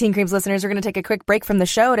 Hey, Teen Creeps listeners, we're going to take a quick break from the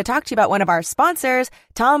show to talk to you about one of our sponsors,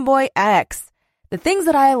 Tomboy X. The things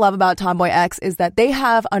that I love about Tomboy X is that they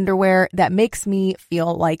have underwear that makes me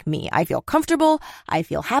feel like me. I feel comfortable. I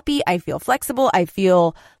feel happy. I feel flexible. I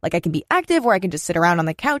feel like I can be active or I can just sit around on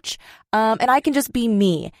the couch. And I can just be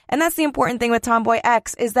me. And that's the important thing with Tomboy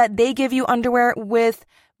X is that they give you underwear with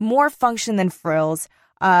more function than frills.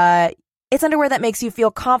 It's underwear that makes you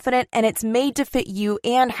feel confident and it's made to fit you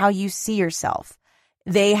and how you see yourself.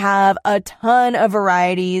 They have a ton of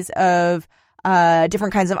varieties of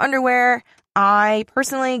different kinds of underwear. I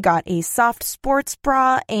personally got a soft sports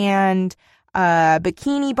bra and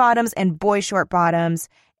bikini bottoms and boy short bottoms.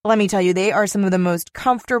 Let me tell you, they are some of the most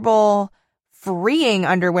comfortable, freeing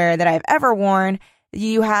underwear that I've ever worn.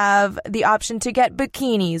 You have the option to get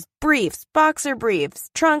bikinis, briefs, boxer briefs,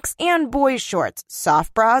 trunks, and boys shorts,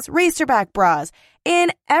 soft bras, racerback bras,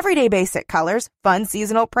 in everyday basic colors, fun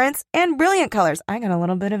seasonal prints, and brilliant colors. I got a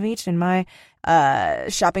little bit of each in my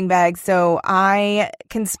shopping bag, so I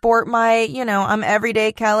can sport my, I'm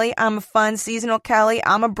everyday Kelly, I'm a fun seasonal Kelly,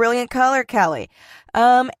 I'm a brilliant color Kelly.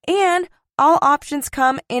 And all options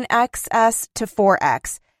come in XS to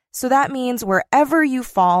 4X. So that means wherever you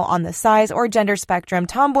fall on the size or gender spectrum,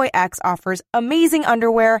 Tomboy X offers amazing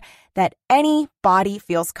underwear that any body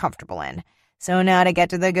feels comfortable in. So now to get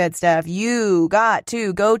to the good stuff, you got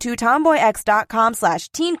to go to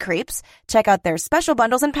tomboyx.com/teencreeps, check out their special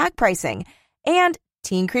bundles and pack pricing. And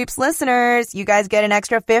Teen Creeps listeners, you guys get an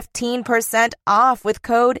extra 15% off with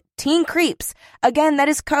code TeenCreeps. Again, that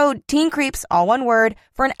is code TeenCreeps, all one word,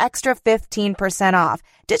 for an extra 15% off.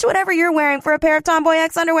 Ditch whatever you're wearing for a pair of Tomboy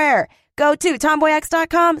X underwear. Go to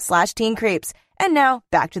tomboyx.com/teencreeps. And now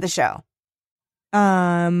back to the show.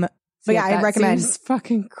 But yeah, I recommend. Seems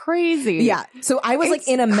fucking crazy. Yeah. So I was like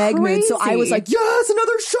in a Meg mood. So I was like, yes,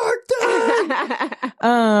 another Shark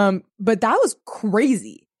Tank. But that was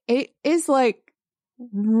crazy. It is like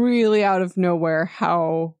really out of nowhere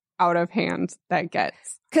how out of hand that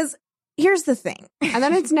gets. Because here's the thing. And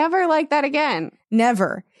then it's never like that again.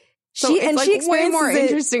 Never. So she experiences way more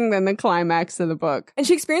interesting than the climax of the book. And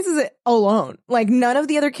she experiences it alone. Like none of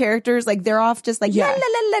the other characters, like they're off just like, la la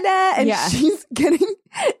la la. And she's getting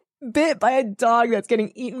bit by a dog that's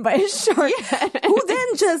getting eaten by a shark, who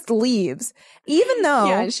then just leaves. Even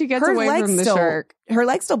though she gets away from the shark. Her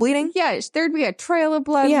leg's still bleeding. Yeah, there'd be a trail of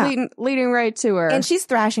blood leading right to her. And she's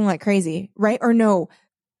thrashing like crazy, right? Or no,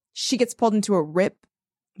 she gets pulled into a rip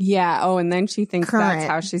Yeah. Oh, and then she thinks that's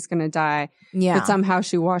how she's going to die. Yeah. But somehow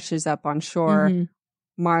she washes up on shore.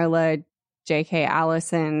 Mm-hmm. Marla, J.K.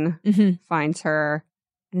 Allison finds her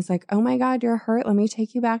and is like, oh my God, you're hurt. Let me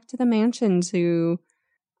take you back to the mansion to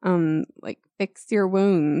like fix your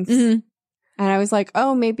wounds. Mm-hmm. And I was like,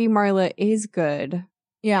 oh, maybe Marla is good.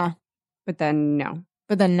 Yeah. But then no.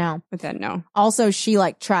 Also, she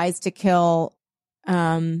like tries to kill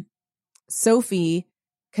Sophie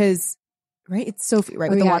because, right? It's Sophie, right?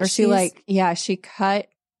 With the water skis?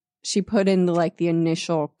 She put in the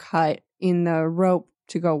initial cut in the rope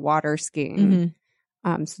to go water skiing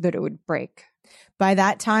so that it would break. By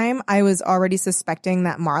that time, I was already suspecting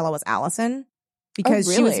that Marla was Allison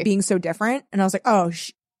because she was being so different. And I was like, oh,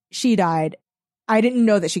 she died. I didn't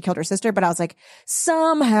know that she killed her sister, but I was like,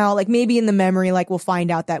 somehow, like maybe in the memory, like we'll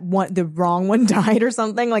find out that the wrong one died or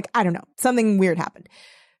something. Like, I don't know. Something weird happened.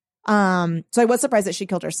 So I was surprised that she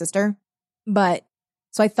killed her sister, but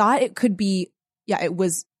so I thought it could be, it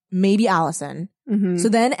was maybe Allison. Mm-hmm. So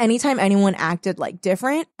then anytime anyone acted like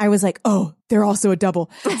different, I was like, oh, they're also a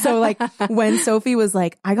double. So like when Sophie was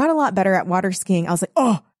like, I got a lot better at water skiing, I was like,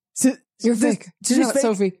 oh, you're fake. She's fake.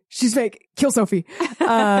 Sophie. She's fake. Kill Sophie.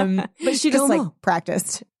 But she just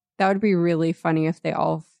practiced. That would be really funny if they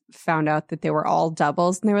all found out that they were all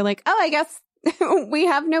doubles and they were like, oh, I guess we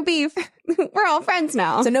have no beef. We're all friends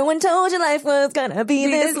now. So no one told you life was gonna be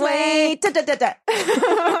this way.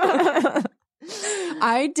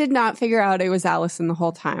 I did not figure out it was Allison the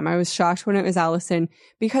whole time. I was shocked when it was Allison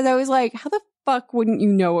because I was like, how the fuck wouldn't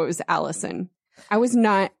you know it was Allison? I was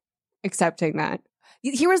not accepting that.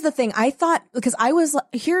 Here was the thing. I thought, because I was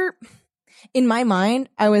here in my mind,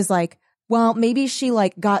 I was like, well, maybe she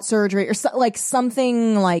like got surgery or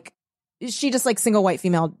something like she just like single white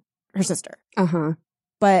female her sister.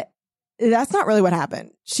 But that's not really what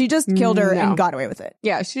happened. She just killed her and got away with it.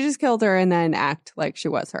 Yeah, she just killed her and then act like she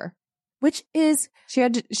was her. Which is she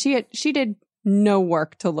did no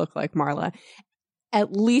work to look like Marla.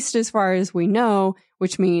 At least as far as we know,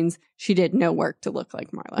 which means she did no work to look like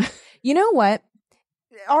Marla. You know what?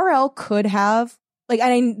 RL could have,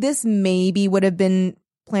 this maybe would have been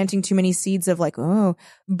planting too many seeds of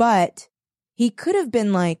but he could have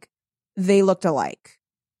been like, they looked alike.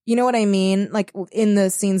 You know what I mean? Like in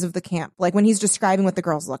the scenes of the camp, like when he's describing what the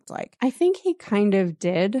girls looked like. I think he kind of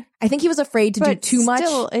did. I think he was afraid to do too much.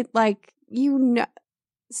 Still,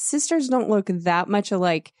 sisters don't look that much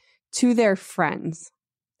alike to their friends.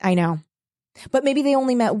 I know. But maybe they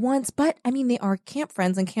only met once, but I mean, they are camp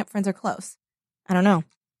friends and camp friends are close. I don't know.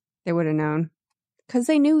 They would have known. Because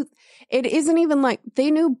they knew, it isn't even like,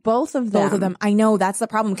 they knew both of them. Both of them. I know, that's the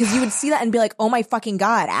problem. Because you would see that and be like, oh my fucking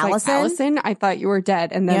God, Allison? Allison, I thought you were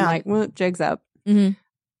dead. And then well, jig's up. Mm-hmm.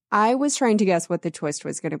 I was trying to guess what the twist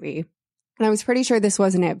was going to be. And I was pretty sure this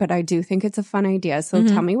wasn't it, but I do think it's a fun idea. So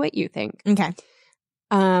tell me what you think. Okay.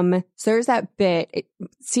 So there's that bit. It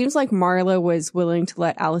seems like Marla was willing to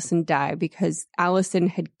let Allison die because Allison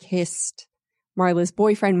had kissed Marla's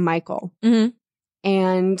boyfriend, Michael. Mm-hmm.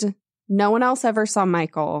 And no one else ever saw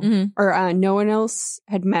Michael, or no one else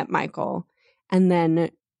had met Michael. And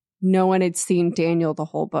then no one had seen Daniel the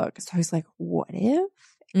whole book. So I was like, what if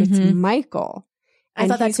it's Michael? I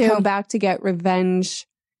thought that too. Come back to get revenge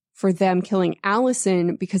for them killing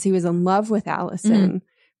Allison because he was in love with Allison.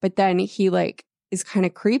 But then he is kind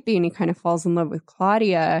of creepy and he kind of falls in love with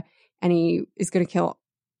Claudia and he is going to kill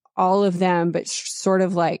all of them, but sort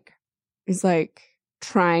of is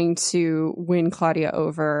trying to win Claudia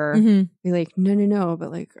over. Be like, no,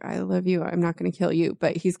 but I love you. I'm not going to kill you.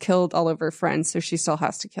 But he's killed all of her friends, so she still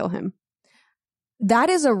has to kill him. That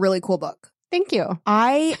is a really cool book. Thank you.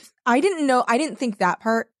 I didn't know. I didn't think that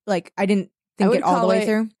part. I didn't think it all the way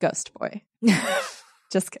through. Ghost Boy.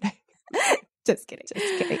 Just kidding. Just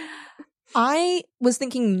kidding. I was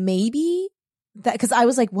thinking maybe that because I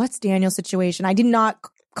was like, what's Daniel's situation? I did not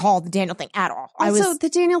call the Daniel thing at all. Also, the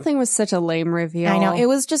Daniel thing was such a lame reveal. I know. It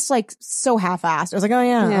was just so half-assed. I was like, oh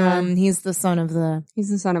yeah. He's the son of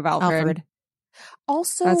Alfred.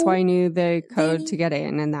 Also, that's why I knew the code to get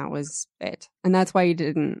in, and that was it. And that's why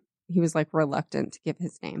he was reluctant to give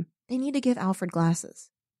his name. They need to give Alfred glasses.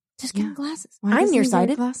 Just give him glasses. Why I'm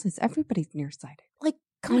nearsighted. Glasses. Everybody's nearsighted.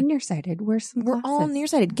 Come on. I'm nearsighted. Wear some glasses. We're all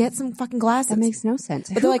nearsighted. Get some fucking glasses. That makes no sense.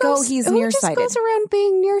 But they're like, he's nearsighted. Who just goes around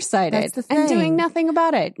being nearsighted That's the thing. and doing nothing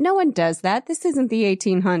about it? No one does that. This isn't the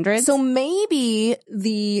 1800s. So maybe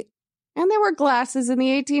And there were glasses in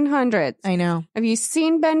the 1800s. I know. Have you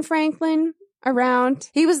seen Ben Franklin around?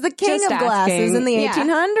 He was the king of glasses in the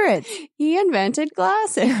 1800s. He invented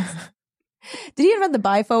glasses. Did he invent the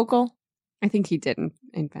bifocal? I think he didn't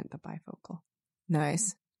invent the bifocal.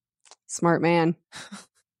 Nice. Smart man.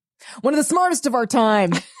 One of the smartest of our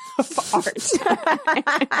time. Art.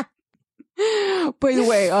 By the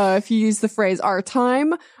way, if you use the phrase our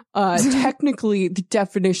time, technically the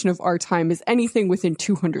definition of our time is anything within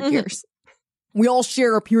 200 years. We all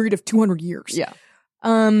share a period of 200 years. Yeah.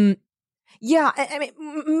 Yeah, I mean,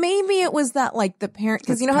 maybe it was that, like, the parent,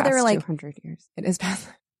 because you know how they were like 200 years. It is past.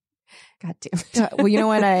 God damn it. Well, you know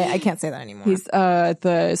what? I can't say that anymore. He's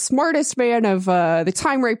the smartest man of the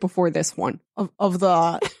time right before this one. Of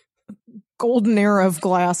the golden era of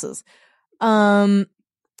glasses. That's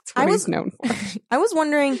what he's known for. I was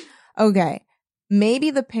wondering, okay, maybe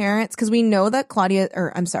the parents, because we know that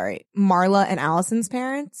Marla and Allison's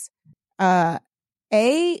parents,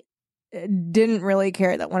 didn't really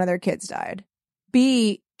care that one of their kids died.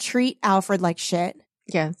 B, treat Alfred like shit.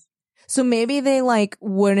 Yes. So maybe they, like,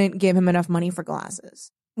 wouldn't give him enough money for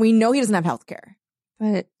glasses. We know he doesn't have health care.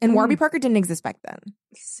 And Warby Parker didn't exist back then.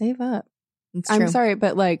 Save up. It's true. I'm sorry,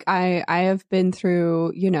 but, like, I have been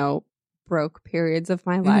through, broke periods of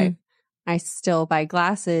my life. I still buy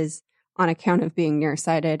glasses on account of being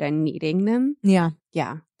nearsighted and needing them. Yeah.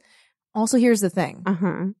 Yeah. Also, here's the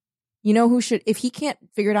thing. You know who should, if he can't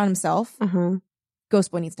figure it out himself,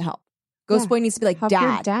 Ghost Boy needs to help. Ghost Boy needs to be like, help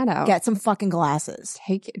your dad out. Get some fucking glasses.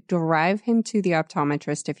 Drive him to the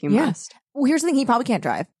optometrist if you must. Well, here's the thing. He probably can't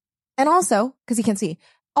drive. And also, because he can't see.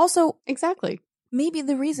 Also, exactly. Maybe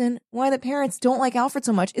the reason why the parents don't like Alfred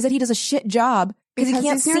so much is that he does a shit job because he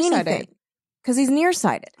can't see anything. Because he's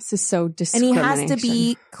nearsighted. This is so discrimination. And he has to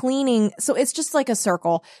be cleaning. So it's just like a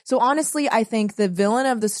circle. So honestly, I think the villain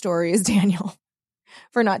of the story is Daniel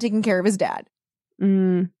for not taking care of his dad.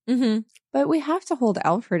 But we have to hold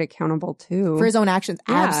Alfred accountable too. For his own actions.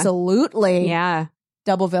 Yeah. Absolutely. Yeah.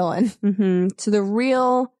 Double villain. So the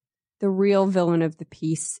real villain of the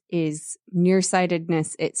piece is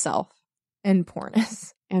nearsightedness itself. And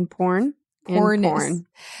pornness. And porn? Pornness. And porn.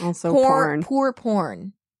 Also porn. Poor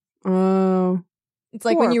porn. Oh. It's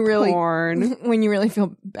like when you really porn. When you really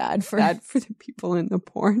feel bad for the people in the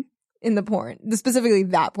porn. In the porn. Specifically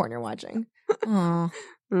that porn you're watching. Oh.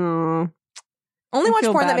 Only watch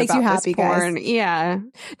porn that makes you happy, guys. Yeah.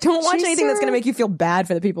 Don't watch anything that's going to make you feel bad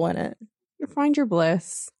for the people in it. Find your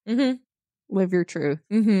bliss. Live your truth.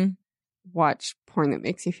 Watch porn that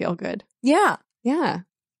makes you feel good. Yeah. Yeah.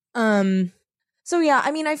 So yeah,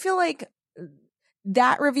 I mean, I feel like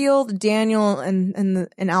that reveal, the Daniel and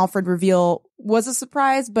Alfred reveal was a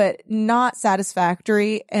surprise, but not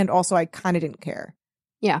satisfactory. And also I kind of didn't care.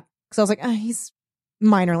 Yeah. Because I was like, he's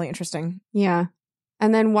minorly interesting. Yeah.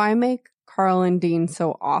 And then why make Carl and Dean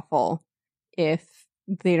so awful if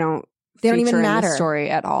they don't even matter in the story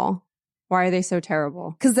at all? Why are they so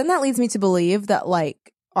terrible? Because then that leads me to believe that,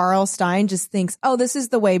 like, R.L. Stine just thinks, oh, this is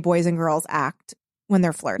the way boys and girls act when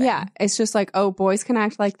they're flirting. Yeah. It's just like, oh, boys can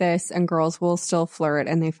act like this and girls will still flirt,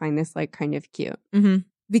 and they find this, like, kind of cute.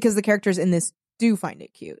 Because the characters in this do find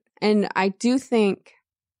it cute. And I do think,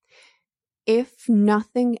 if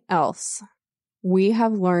nothing else, we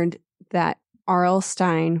have learned that R.L.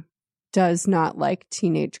 Stine does not like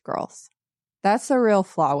teenage girls. That's the real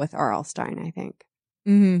flaw with R.L. Stine, I think.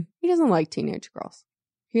 He doesn't like teenage girls.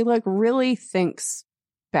 He, like, really thinks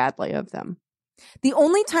badly of them. The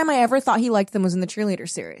only time I ever thought he liked them was in the Cheerleader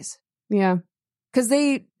series. Yeah. Because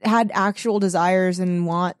they had actual desires and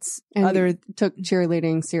wants. And took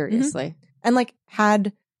cheerleading seriously. And, like,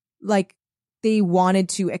 had, like, they wanted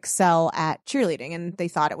to excel at cheerleading and they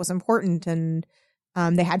thought it was important and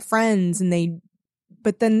they had friends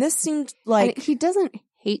but then this seemed like. And he doesn't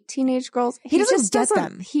hate teenage girls. He doesn't get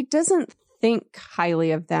them. He doesn't think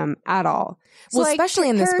highly of them at all. So, well, especially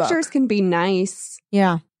in this book. Characters can be nice.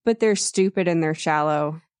 Yeah. But they're stupid and they're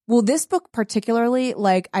shallow. Well, this book particularly,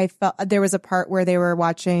 like, I felt there was a part where they were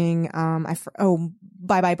watching,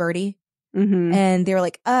 Bye Bye Birdie. And they were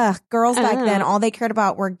like, girls back then, all they cared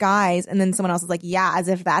about were guys. And then someone else was like, yeah, as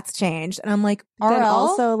if that's changed. And I'm like, then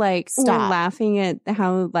also, like, stop. we're laughing at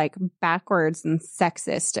how, like, backwards and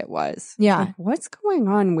sexist it was. Yeah. Like, what's going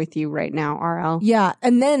on with you right now, RL? Yeah.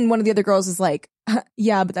 And then one of the other girls is like,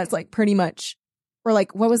 yeah, but that's, like, pretty much, or,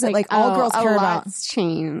 like, what was it? Like, all girls care about. It's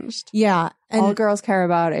changed. Yeah. And all girls care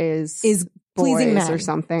about is pleasing men or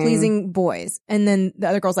something. Pleasing boys. And then the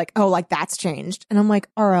other girl's like, oh, like, that's changed. And I'm like,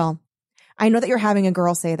 RL, I know that you're having a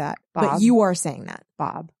girl say that, but you are saying that.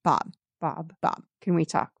 Bob. Can we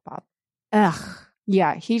talk, Bob? Ugh.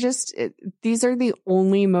 Yeah, these are the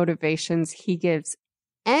only motivations he gives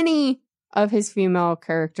any of his female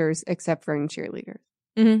characters except for in Cheerleaders.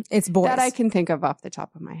 It's boys. That I can think of off the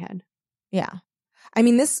top of my head. Yeah. I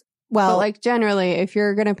mean, but, like, generally, if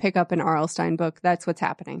you're going to pick up an R.L. Stine book, that's what's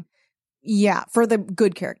happening. Yeah, for the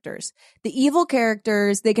good characters. The evil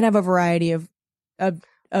characters, they can have a variety of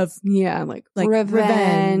like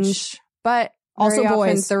revenge. But also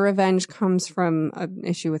boys. The revenge comes from an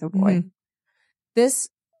issue with a boy.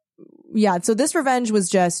 Mm-hmm. So this revenge was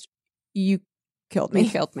just, you killed me. You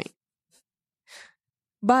killed me.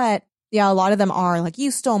 But a lot of them are like,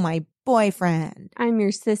 you stole my boyfriend. I'm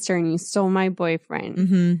your sister and you stole my boyfriend.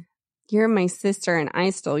 Mm-hmm. You're my sister and I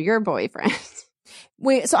stole your boyfriend.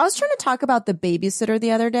 Wait, so I was trying to talk about the babysitter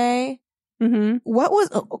the other day. Mm-hmm. Who was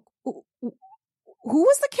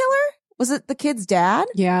the killer? Was it the kid's dad?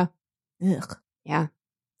 Yeah. Ugh. Yeah.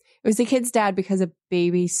 It was the kid's dad because a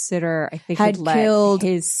babysitter, I think, had killed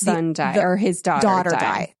his son die, or his daughter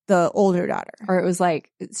die. The older daughter. Or it was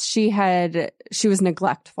like she was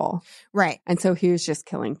neglectful. Right. And so he was just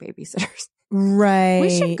killing babysitters. Right.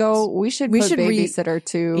 We should put babysitter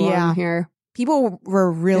too on here. People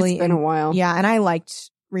were really... It's been a while. Yeah, and I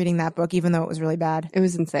liked reading that book, even though it was really bad. It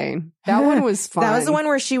was insane. That one was fun. That was the one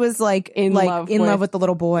where she was like in love with the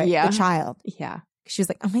little boy, the child. Yeah. She was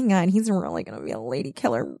like, oh my God, he's really going to be a lady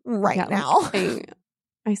killer now.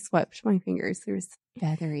 I swept my fingers through his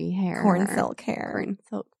feathery hair. Corn silk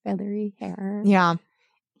feathery hair. Yeah.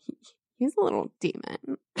 He's a little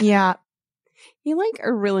demon. Yeah. He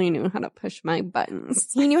really knew how to push my buttons.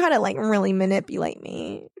 He knew how to really manipulate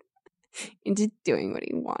me into doing what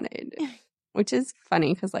he wanted, which is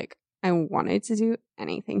funny because I wanted to do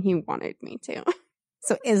anything he wanted me to.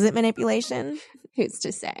 So is it manipulation? Who's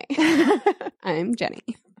to say? I'm Jenny.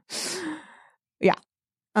 Yeah.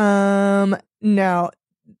 No.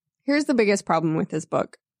 Here's the biggest problem with this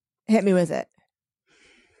book. Hit me with it.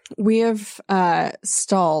 We have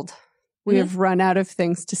stalled. We have run out of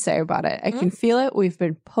things to say about it. I can feel it. We've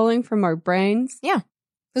been pulling from our brains. Yeah.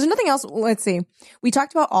 There's nothing else. Let's see. We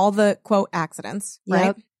talked about all the, quote, accidents,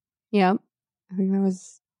 right? Yep. I think that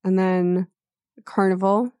was... And then the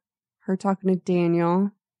carnival. Her talking to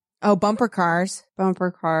Daniel. Oh, bumper cars.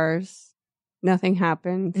 Nothing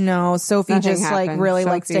happened. No, Sophie just really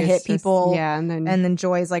likes to hit people. Yeah, and then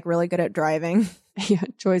Joy's really good at driving. Yeah,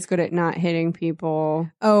 Joy's good at not hitting people.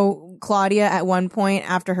 Oh, Claudia at one point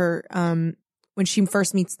after her when she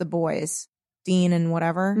first meets the boys, Dean and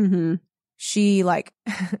whatever, she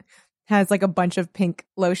has a bunch of pink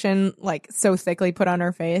lotion so thickly put on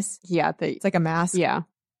her face. Yeah, it's like a mask. Yeah.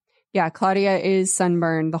 Yeah, Claudia is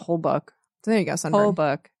sunburned the whole book. So there you go, sunburned. Whole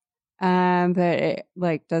book. But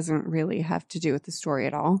it doesn't really have to do with the story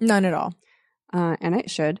at all. None at all. And it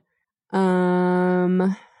should.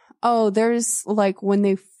 There's when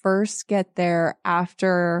they first get there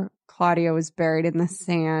after Claudia was buried in the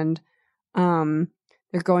sand,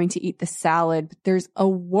 they're going to eat the salad, but there's a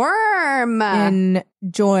worm in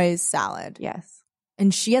Joy's salad. Yes.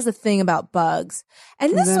 And she has a thing about bugs.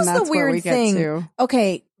 And this was the weird thing.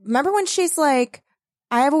 Okay. Remember when she's like,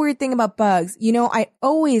 I have a weird thing about bugs. I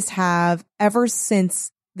always have ever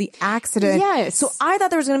since the accident. Yes. So I thought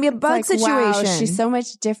there was going to be a bug situation. Wow, she's so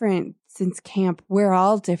much different since camp. We're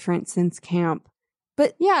all different since camp.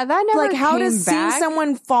 But yeah, that never how came does back. Seeing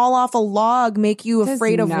someone fall off a log make you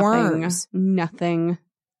afraid of worms? Nothing.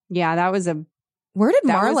 Yeah, that was a... Where did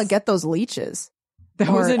Marla get those leeches? That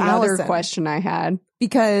was another question I had.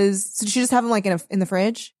 Because, so did she just have them in the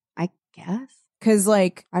fridge? I guess. Because I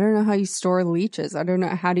don't know how you store leeches. I don't know.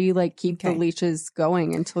 How do you keep the leeches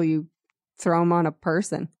going until you throw them on a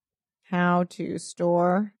person? How to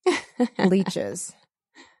store leeches.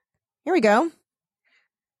 Here we go.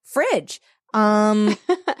 Fridge. All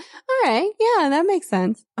right. Yeah, that makes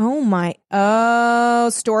sense.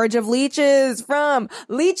 Storage of leeches from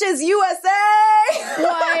Leeches USA.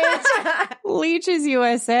 What? Leeches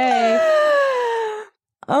USA.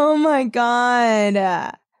 Oh my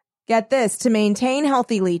God. Get this. To maintain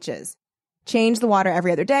healthy leeches, change the water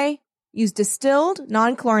every other day. Use distilled,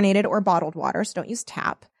 non-chlorinated, or bottled water. So don't use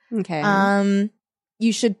tap. Okay.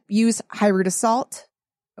 You should use Hyruta salt,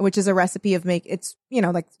 which is a recipe of you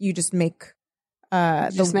just make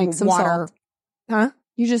make some water. Salt. Huh?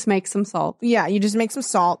 You just make some salt. Yeah, you just make some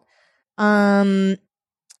salt. They're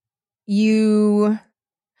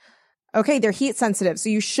heat sensitive, so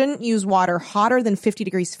you shouldn't use water hotter than 50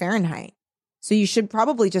 degrees Fahrenheit. So you should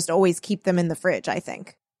probably just always keep them in the fridge, I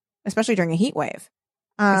think, especially during a heat wave.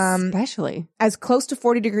 Especially as close to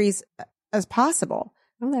 40 degrees as possible.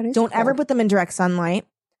 Oh, that is Don't cool. ever put them in direct sunlight.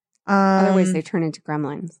 Otherwise, they turn into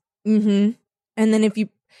gremlins. Mm-hmm. And then you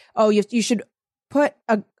should put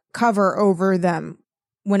a cover over them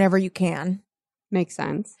whenever you can. Makes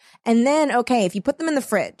sense. And then, if you put them in the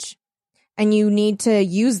fridge and you need to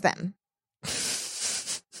use them,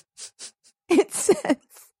 it says,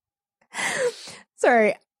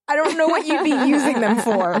 sorry, I don't know what you'd be using them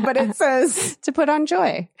for, but it says to put on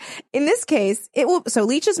joy. In this case, so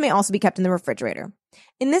leeches may also be kept in the refrigerator.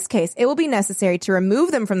 In this case, it will be necessary to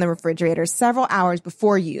remove them from the refrigerator several hours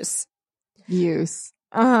before use. Yeah,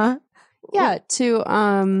 you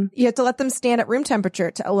have to let them stand at room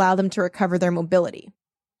temperature to allow them to recover their mobility.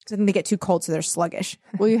 So then they get too cold, so they're sluggish.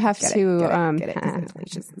 Well, you have Get it.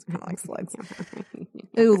 leeches. It's kind of like slugs.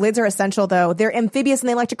 Ooh, lids are essential though. They're amphibious and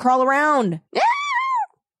they like to crawl around.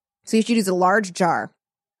 So you should use a large jar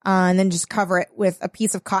and then just cover it with a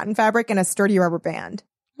piece of cotton fabric and a sturdy rubber band.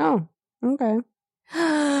 Oh, okay.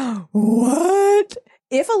 What?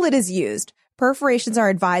 If a lid is used, perforations are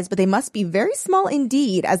advised, but they must be very small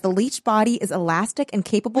indeed, as the leech body is elastic and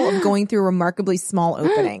capable of going through remarkably small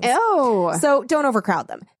openings. Ew. So don't overcrowd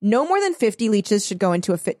them. No more than 50 leeches should go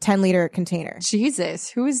into a 10-liter container. Jesus,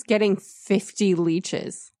 who is getting 50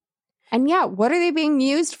 leeches? And yeah, what are they being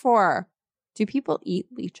used for? Do people eat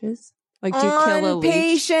leeches? Like, do you kill a leech?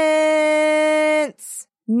 Patience.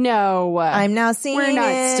 No. I'm now seeing We're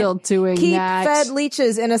not still doing Keep that. fed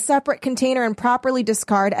leeches in a separate container and properly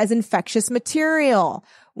discard as infectious material.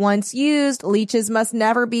 Once used, leeches must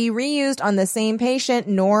never be reused on the same patient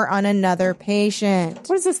nor on another patient.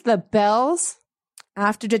 What is this, the bells?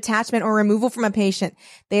 After detachment or removal from a patient,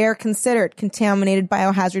 they are considered contaminated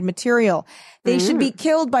biohazard material. They should be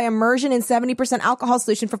killed by immersion in 70% alcohol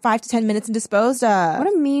solution for 5 to 10 minutes and disposed of. What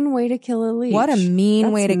a mean way to kill a leech. What a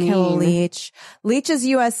mean way to kill a mean. leech. Leeches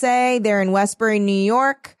USA, they're in Westbury, New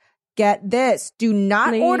York. Get this. Do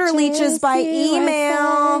not order leeches by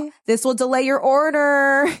email. USA. This will delay your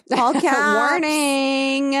order. All caps.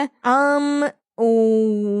 Warning.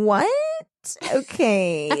 What?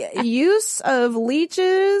 Okay. Use of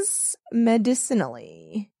leeches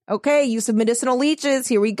medicinally. Okay. Use of medicinal leeches.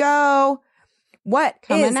 Here we go. What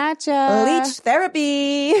Coming is at ya. leech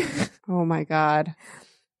therapy? Oh my God.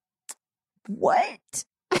 What?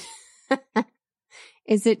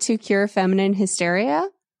 Is it to cure feminine hysteria?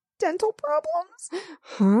 Dental problems?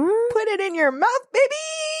 Huh? Put it in your mouth,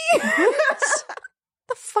 baby.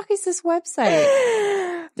 The fuck is this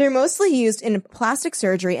website? They're mostly used in plastic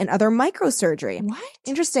surgery and other microsurgery. What?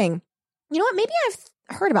 Interesting. You know what? Maybe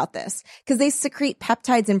I've heard about this because they secrete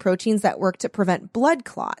peptides and proteins that work to prevent blood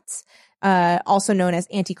clots, also known as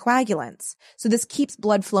anticoagulants. So this keeps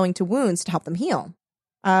blood flowing to wounds to help them heal.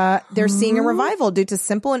 They're seeing a revival due to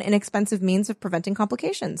simple and inexpensive means of preventing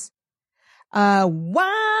complications.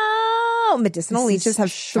 Wow. Medicinal This is leeches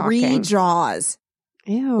have shocking. 3 jaws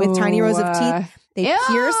Ew. with tiny rows of teeth. They Ew.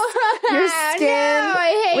 pierce your skin No,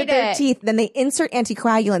 I hate with their it. teeth. Then they insert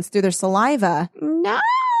anticoagulants through their saliva. No.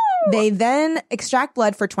 They then extract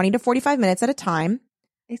blood for 20 to 45 minutes at a time.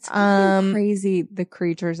 It's fucking crazy the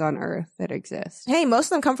creatures on Earth that exist. Hey, most of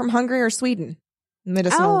them come from Hungary or Sweden.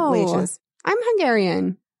 Medicinal Oh. leeches. I'm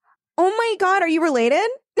Hungarian. Oh my God, are you related?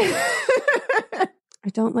 I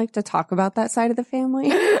don't like to talk about that side of the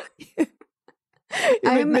family.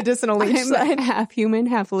 I'm medicinal leech I'm side. half human,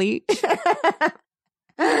 half leech.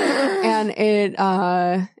 And it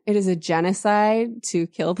is a genocide to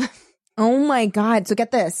kill them. Oh my God. So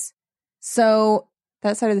get this. So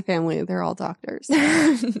That side of the family, they're all doctors.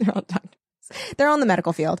 they're all doctors. They're all in the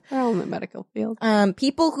medical field. They're all in the medical field.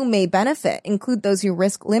 People who may benefit include those who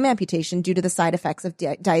risk limb amputation due to the side effects of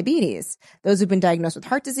diabetes, those who've been diagnosed with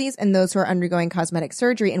heart disease, and those who are undergoing cosmetic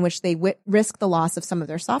surgery in which they risk the loss of some of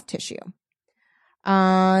their soft tissue.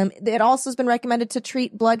 It also has been recommended to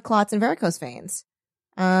treat blood clots and varicose veins.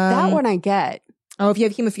 That one I get. Oh, if you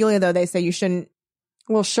have hemophilia, though, they say you shouldn't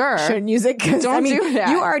Well, use it. 'Cause, Don't do that.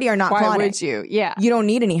 You already are not Why clotting. would you? Yeah. You don't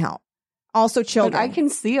need any help. Also, But children. I can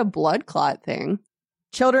see a blood clot thing.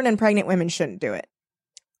 Children and pregnant women shouldn't do it.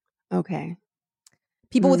 Okay.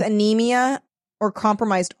 People with anemia or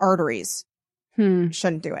compromised arteries Hmm.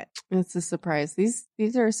 shouldn't do it. It's a surprise. These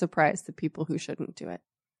are a surprise to people who shouldn't do it.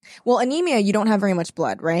 Well, anemia, you don't have very much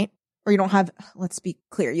blood, right? Or you don't have, let's be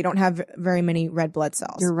clear, you don't have very many red blood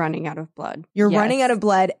cells. You're running out of blood. You're Yes. running out of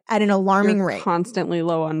blood at an alarming You're rate. constantly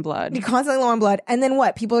low on blood. You're constantly low on blood. And then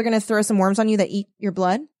what? People are going to throw some worms on you that eat your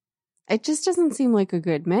blood? It just doesn't seem like a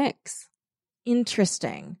good mix.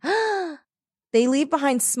 Interesting. They leave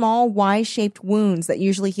behind small Y-shaped wounds that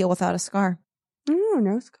usually heal without a scar. Oh,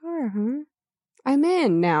 no scar, huh? I'm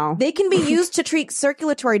in now. They can be used to treat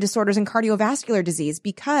circulatory disorders and cardiovascular disease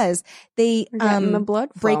because they You're getting the blood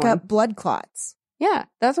break flowing. up blood clots. Yeah,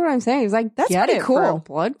 that's what I'm saying. It's like, That's get pretty it for a cool.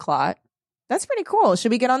 blood clot. That's pretty cool. Should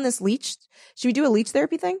we get on this leech? Should we do a leech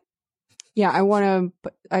therapy thing? Yeah, I want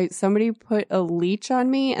to. Somebody put a leech on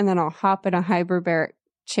me, and then I'll hop in a hyperbaric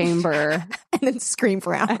chamber. And then scream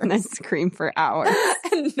for hours. And then scream for hours.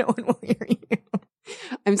 And no one will hear you.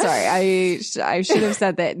 I'm sorry. I should have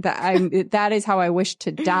said that is how I wish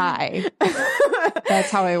to die.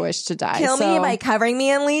 That's how I wish to die. Kill me by covering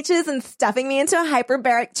me in leeches and stuffing me into a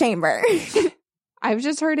hyperbaric chamber. I've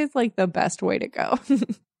just heard it's like the best way to go.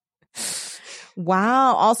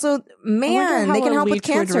 Wow. Also, man, they can help with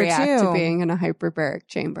cancer would react too. To being in a hyperbaric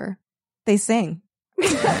chamber. They sing.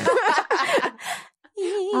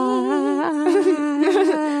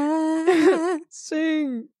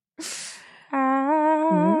 Sing.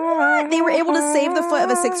 What? They were able to save the foot of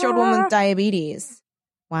a 6-year-old woman with diabetes.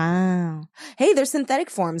 Wow. Hey, there's synthetic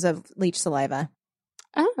forms of leech saliva.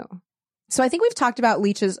 Oh. So I think we've talked about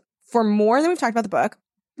leeches for more than we've talked about the book.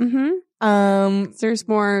 Mm-hmm. There's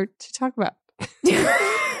more to talk about.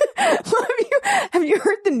 Have you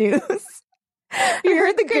heard the news? Have you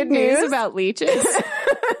heard the good news about leeches?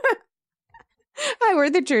 Hi, we're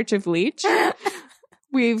the Church of Leech.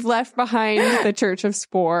 We've left behind the Church of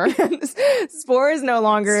Spore. Spore is no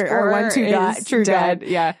longer our true God.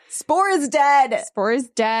 Yeah. Spore is dead. Spore is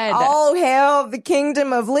dead. All hail the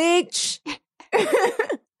kingdom of Leech.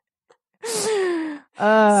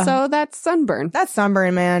 So that's Sunburn. That's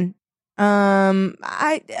Sunburn, man. I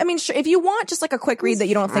mean, sure, if you want just like a quick read that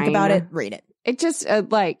you don't think about it, read it. It just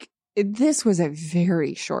this was a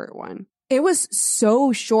very short one. It was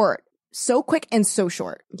so short, so quick and so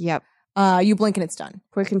short. Yep. You blink and it's done.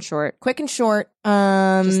 Quick and short. Quick and short.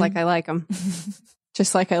 Just like I like them.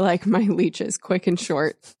 Just like I like my leeches, quick and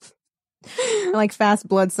short. I like fast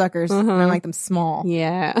bloodsuckers. And I like them small.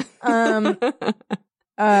 Yeah.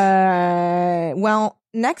 Well,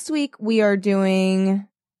 next week we are doing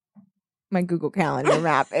my Google Calendar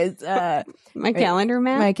map. It's my calendar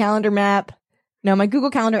map. My calendar map. No, my Google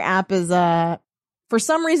Calendar app is for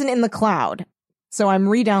some reason in the cloud. So I'm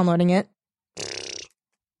re-downloading it.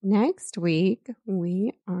 Next week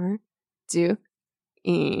we are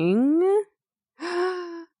doing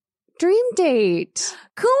Dream Date.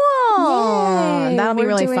 Cool. Yay. That'll be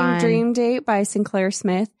really fun. Dream Date by Sinclair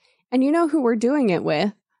Smith. And you know who we're doing it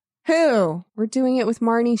with? Who? We're doing it with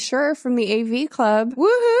Marnie Schur from the AV Club.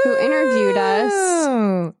 Woohoo! Who interviewed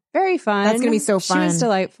us. Very fun. That's going to be so fun. She was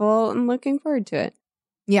delightful. I'm looking forward to it.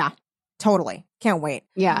 Yeah, totally. Can't wait.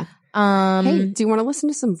 Yeah. Hey, do you want to listen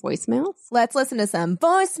to some voicemails? Let's listen to some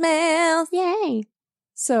voicemails. Yay.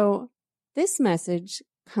 So this message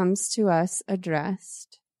comes to us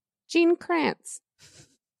addressed Gene Krantz.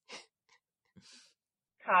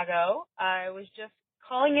 Chicago. I was just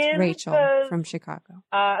calling in. Rachel from Chicago.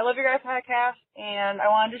 I love your guys' podcast, and I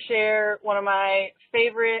wanted to share one of my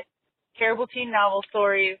favorite terrible teen novel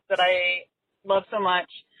stories that I love so much.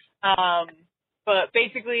 But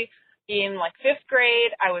basically, in like 5th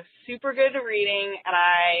grade, I was super good at reading, and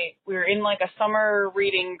we were in like a summer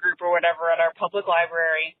reading group or whatever at our public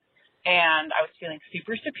library, and I was feeling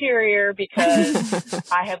super superior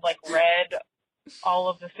because I had like read all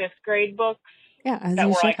of the 5th grade books that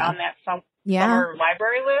were like on that summer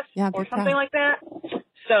library list or something like that.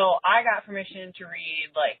 So I got permission to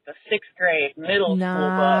read like the 6th grade middle school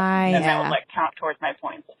book, and that would like count towards my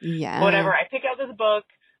points. Yeah. Whatever. I picked out this book.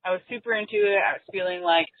 I was super into it. I was feeling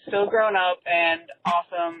like so grown up and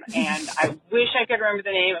awesome, and I wish I could remember the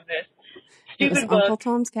name of this stupid book. Uncle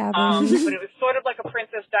Tom's Cabin. But it was sort of like a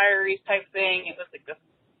Princess Diaries type thing. It was like this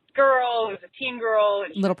girl, it was a teen girl,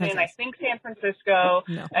 and she was in, I think, San Francisco,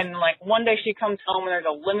 and like one day she comes home and there's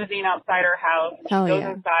a limousine outside her house, and she goes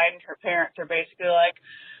inside and her parents are basically like,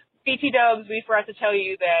 BT Dubs, we forgot to tell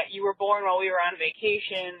you that you were born while we were on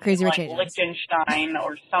vacation Crazy in Rich like Asians. Liechtenstein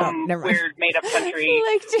or some weird made-up country.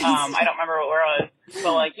 I don't remember where it was.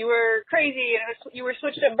 But like, you were crazy and you were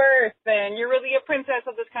switched at birth and you're really a princess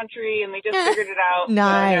of this country and they just figured it out.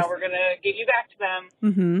 Nice. So, we're going to give you back to them.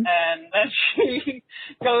 And then she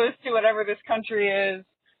goes to whatever this country is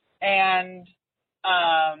and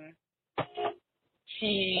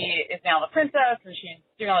she is now the princess, and she's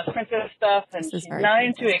doing all this princess stuff, and she's not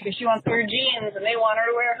into it because she wants to wear jeans, and they want her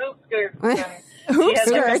to wear hoop skirts. And Hoop she has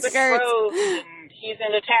like skirts. robes, and he's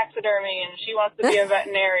into taxidermy, and she wants to be a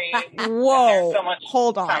veterinarian. Whoa! So much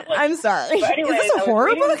Hold on, conflict. I'm sorry. But anyways, is this a horror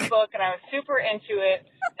I was reading book? this book, and I was super into it,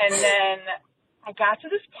 and then I got to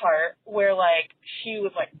this part where like she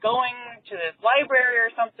was like going to this library or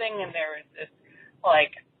something, and there was this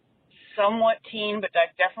like somewhat teen, but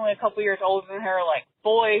like definitely a couple years older than her, like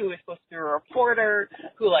boy who is supposed to be a reporter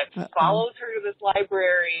who like follows her to this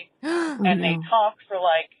library and they talk for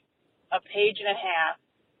like a page and a half.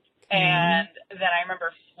 And then I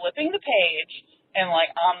remember flipping the page and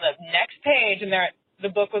like on the next page and the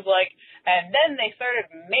book was like, and then they started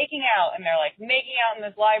making out, and they're like making out in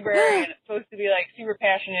this library, and it's supposed to be like super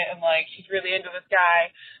passionate, and like she's really into this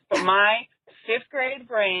guy. But my 5th grade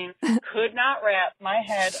brain could not wrap my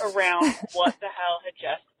head around what the hell had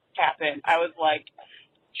just happened. I was like,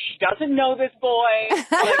 she doesn't know this boy. Like,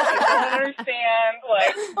 I don't understand.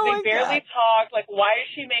 Like, they barely talked. Like, why is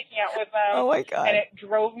she making out with them? Oh, my God. And it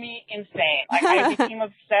drove me insane. Like, I became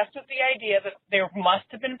obsessed with the idea that there must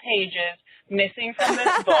have been pages missing from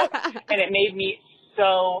this book, and it made me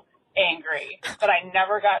so angry. But I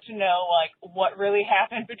never got to know, like, what really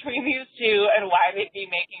happened between these two and why they'd be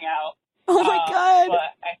making out. Oh, my God.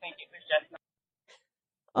 But I think it was just...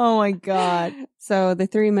 Oh, my God. So the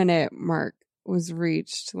 3-minute mark was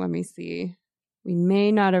reached. Let me see. We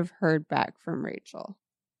may not have heard back from Rachel.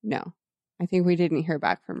 No, I think we didn't hear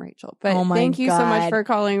back from Rachel. But thank you so much for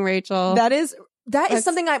calling, Rachel. That is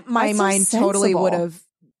something my mind totally would have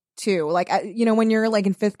too. Like, when you're like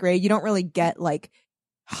in 5th grade, you don't really get like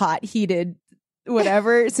hot, heated,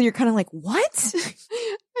 whatever. So you're kind of like, what?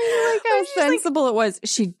 I like how sensible it was.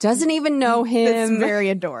 She doesn't even know him. That's very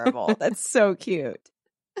adorable. That's so cute.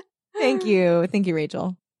 Thank you,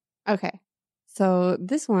 Rachel. Okay. So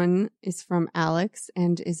this one is from Alex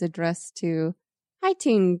and is addressed to, hi,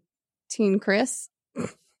 Teen Chris.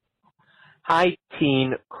 Hi,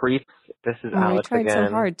 Teen Creeps. This is Alex again. He tried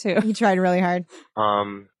so hard, too. He tried really hard.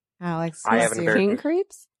 Alex. I have an Teen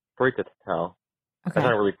Creeps? story to tell. Okay. That's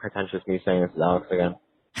not really pretentious, me saying this is Alex again.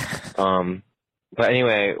 But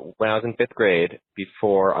anyway, when I was in 5th grade,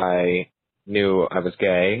 before I knew I was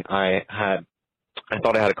gay, I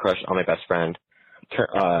thought I had a crush on my best friend.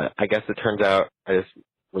 I guess it turns out I just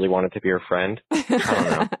really wanted to be her friend.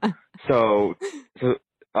 I don't know.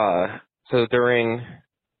 So during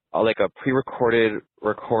like a pre-recorded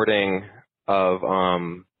recording of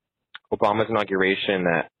Obama's inauguration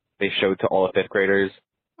that they showed to all the 5th graders.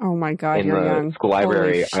 Oh my God, in you're the young. school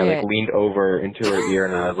library, I like shit. leaned over into her ear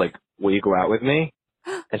and I was like, "Will you go out with me?"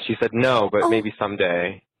 And she said, "No, but maybe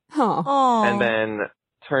someday." Oh. And then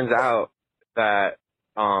turns out that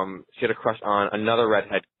she had a crush on another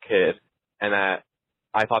redhead kid, and that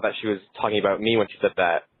I thought that she was talking about me when she said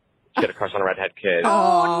that she had a crush on a redhead kid.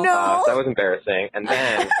 Oh, no. That was embarrassing. And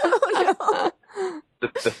then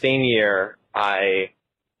the same year,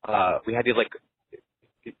 we had these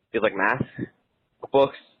math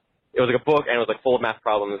books. It was like a book, and it was like full of math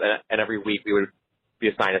problems, and every week we would be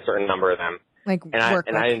assigned a certain number of them. Like, and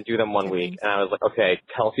I didn't do them one week, and I was like, okay,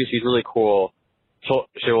 Kelsey, she's really cool.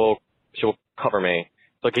 She'll cover me.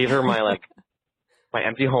 So I gave her my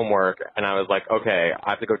empty homework, and I was like, okay, I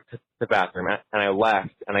have to go to the bathroom. And I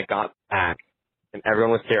left, and I got back, and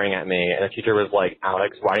everyone was staring at me, and the teacher was like,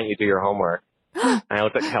 Alex, why didn't you do your homework? And I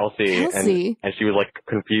looked at Kelsey, and she was like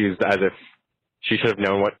confused, as if she should have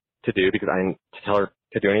known what to do because I didn't tell her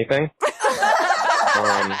to do anything.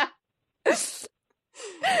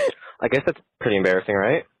 I guess that's pretty embarrassing,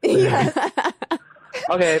 right? Yes.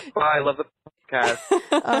 Okay, bye. Love the podcast.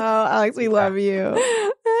 Oh, Alex, we love you.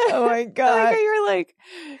 Oh my God. I like how you're like,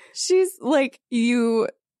 she's like, you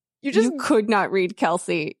could not read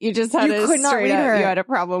Kelsey. You just had You could not read her. You had a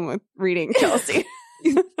problem with reading Kelsey.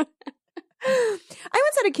 I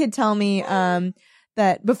once had a kid tell me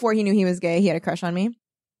that before he knew he was gay, he had a crush on me,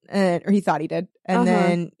 or he thought he did. And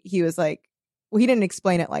then he was like, well, he didn't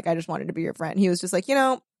explain it like, I just wanted to be your friend. He was just like,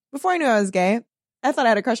 before I knew I was gay, I thought I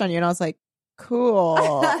had a crush on you. And I was like, cool.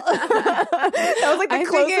 That was like the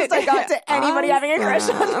closest I got to anybody having a crush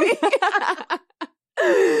on me.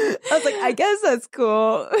 I was like, I guess that's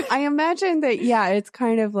cool. I imagine that, yeah, it's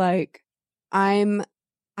kind of like, I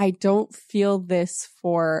don't feel this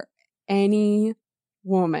for any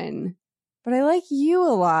woman, but I like you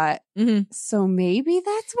a lot. Mm-hmm. So maybe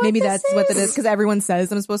that's what what it is, because everyone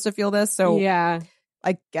says I'm supposed to feel this. So yeah,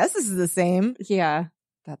 I guess this is the same. Yeah,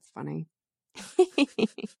 that's funny.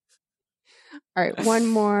 All right, one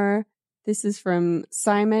more. This is from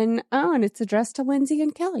Simon. Oh, and it's addressed to Lindsay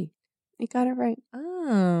and Kelly. I got it right.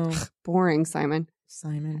 Oh. Boring, Simon.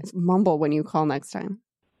 Mumble when you call next time.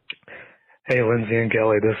 Hey, Lindsay and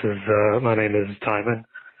Kelly. This is, my name is Simon.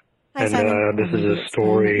 Hi, and Simon. This is a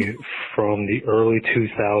story from the early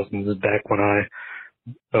 2000s, back when I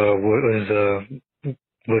was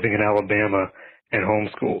living in Alabama and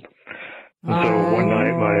homeschooled. And so one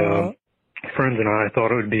night, my friends and I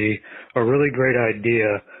thought it would be a really great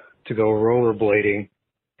idea to go rollerblading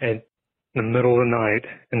in the middle of the night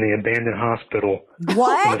in the abandoned hospital in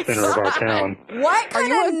the center of our town. What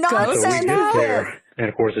kind of nonsense? So we get there, and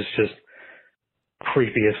of course it's just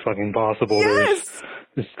creepy as fucking possible. Yes!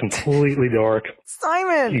 It's completely dark.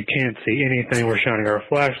 Simon! You can't see anything. We're shining our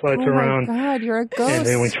flashlights around. Oh my God, you're a ghost. And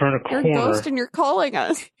then we turn a corner. You're a ghost and you're calling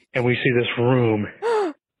us. And we see this room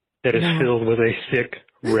that is filled with a thick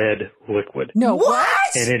red liquid. No, what?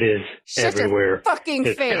 And it is everywhere. Your fucking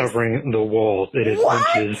it's face. Covering the walls. It is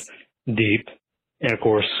inches deep. And of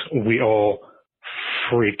course, we all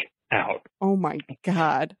freak out. Oh my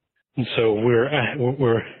God. And so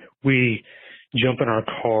we jump in our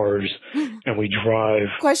cars and we drive.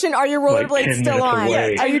 Question, are your rollerblades still on?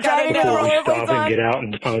 Away. Are you driving with rollerblades rollerblades stop on? and get out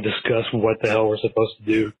and kind of discuss what the hell we're supposed to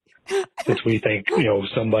do. Since we think,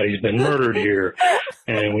 somebody's been murdered here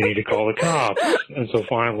and we need to call the cops. And so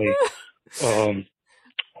finally,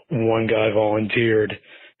 one guy volunteered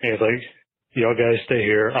and he's like, y'all guys stay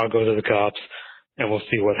here. I'll go to the cops and we'll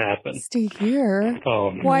see what happens. Stay here?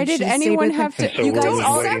 Why did should anyone stay have to? So you guys we're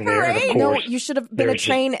all waiting there, and of separate? course, No, you should have been a there's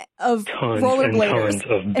train of tons rollerbladers. and tons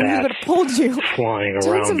of and we would bats have pulled you. flying Tons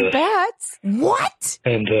around of us. bats? What?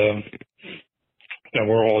 And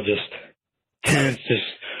we're all just tense,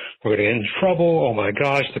 we're going to get in trouble. Oh my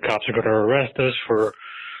gosh, the cops are going to arrest us for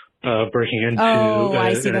breaking into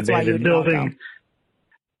I see. an That's why you abandoned would not building.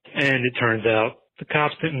 And it turns out the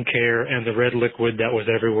cops didn't care, and the red liquid that was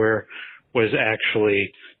everywhere was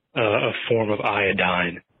actually a form of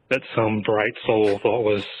iodine that some bright soul thought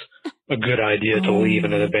was a good idea to leave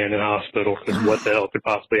in an abandoned hospital, because what the hell could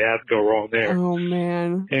possibly have to go wrong there? Oh,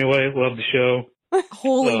 man. Anyway, love the show.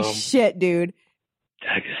 Holy shit, dude.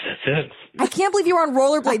 I guess that's it. I can't believe you were on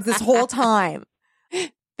rollerblades this whole time.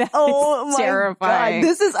 Oh my terrifying.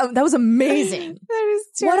 God. That was amazing. That is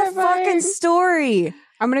terrifying. What a fucking story.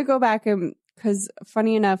 I'm going to go back and, because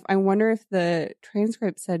funny enough, I wonder if the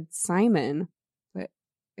transcript said Simon, but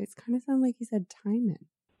it's kind of sounded like he said Timon.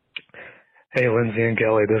 Hey, Lindsay and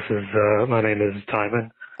Kelly, this is, my name is Timon.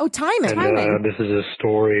 Oh, Timon. And this is a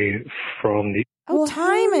story from the... Oh,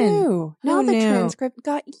 Timon. Now the knew? transcript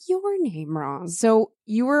got your name wrong. So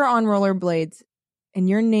you were on rollerblades and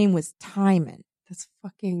your name was Timon. That's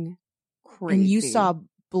fucking crazy. And you saw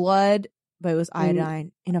blood, but it was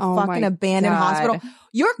iodine in a fucking my abandoned God. hospital.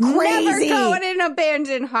 You're crazy. Never go in an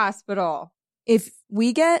abandoned hospital. If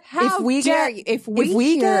we get, Here's the thing. If we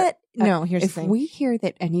hear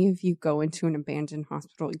that any of you go into an abandoned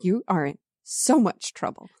hospital, you are in so much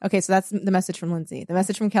trouble. Okay, so that's the message from Lindsay. The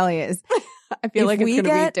message from Kelly is, I feel like it's going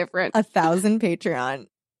to be different. 1,000 Patreon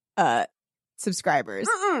subscribers.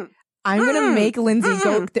 I'm going to make Lindsay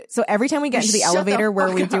go. So every time we get into the elevator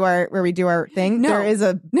where we do our thing, there is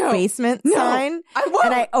a basement sign.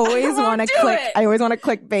 And I always want to click. I always want to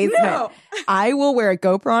click basement. No. I will wear a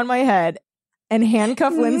GoPro on my head and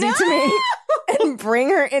handcuff Lindsay to me and bring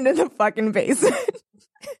her into the fucking basement.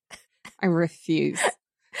 I refuse.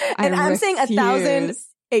 I'm saying 1,000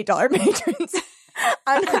 $8 patrons.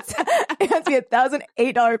 It has to be 1,000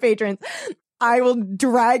 $8 patrons. I will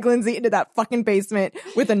drag Lindsay into that fucking basement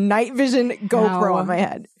with a night vision GoPro on my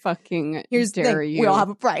head. Fucking Here's the dare thing. you. We all have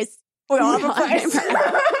a price.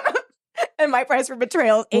 And my price for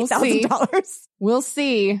betrayal is $8,000. We'll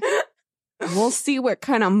see. We'll see what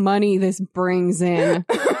kind of money this brings in.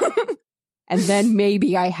 And then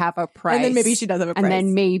maybe I have a price. And then maybe she does have a price. And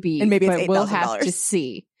then maybe. And maybe it's $8,000. We'll have to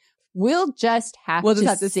see. We'll just have to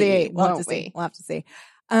see. We'll have to see. We'll have to see.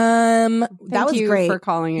 That was great for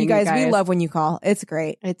calling in, you guys. We love when you call. It's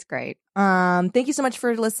great. It's great. Thank you so much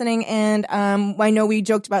for listening. And I know we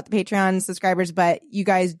joked about the Patreon subscribers, but you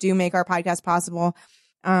guys do make our podcast possible.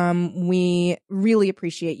 We really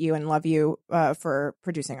appreciate you and love you for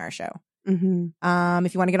producing our show. Mm-hmm.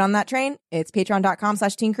 If you want to get on that train, it's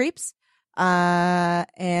patreon.com/teencreeps.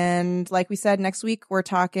 And like we said, next week we're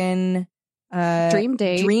talking Dream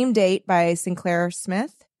Date by Sinclair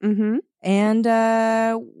Smith. Mm-hmm. And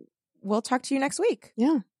we'll talk to you next week.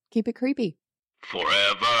 Yeah. Keep it creepy.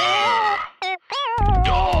 Forever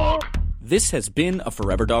Dog. This has been a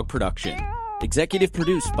Forever Dog production. Executive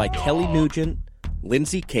produced by Kelly Nugent,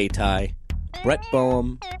 Lindsay Katai, Brett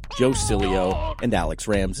Boehm, Joe Cilio, and Alex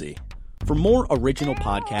Ramsey. For more original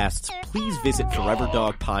podcasts, please visit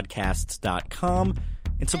foreverdogpodcasts.com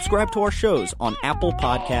and subscribe to our shows on Apple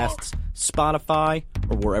Podcasts, Spotify,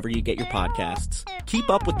 or wherever you get your podcasts.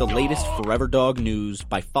 Keep up with the latest Forever Dog news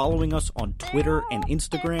by following us on Twitter and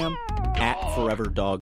Instagram @ForeverDogPod.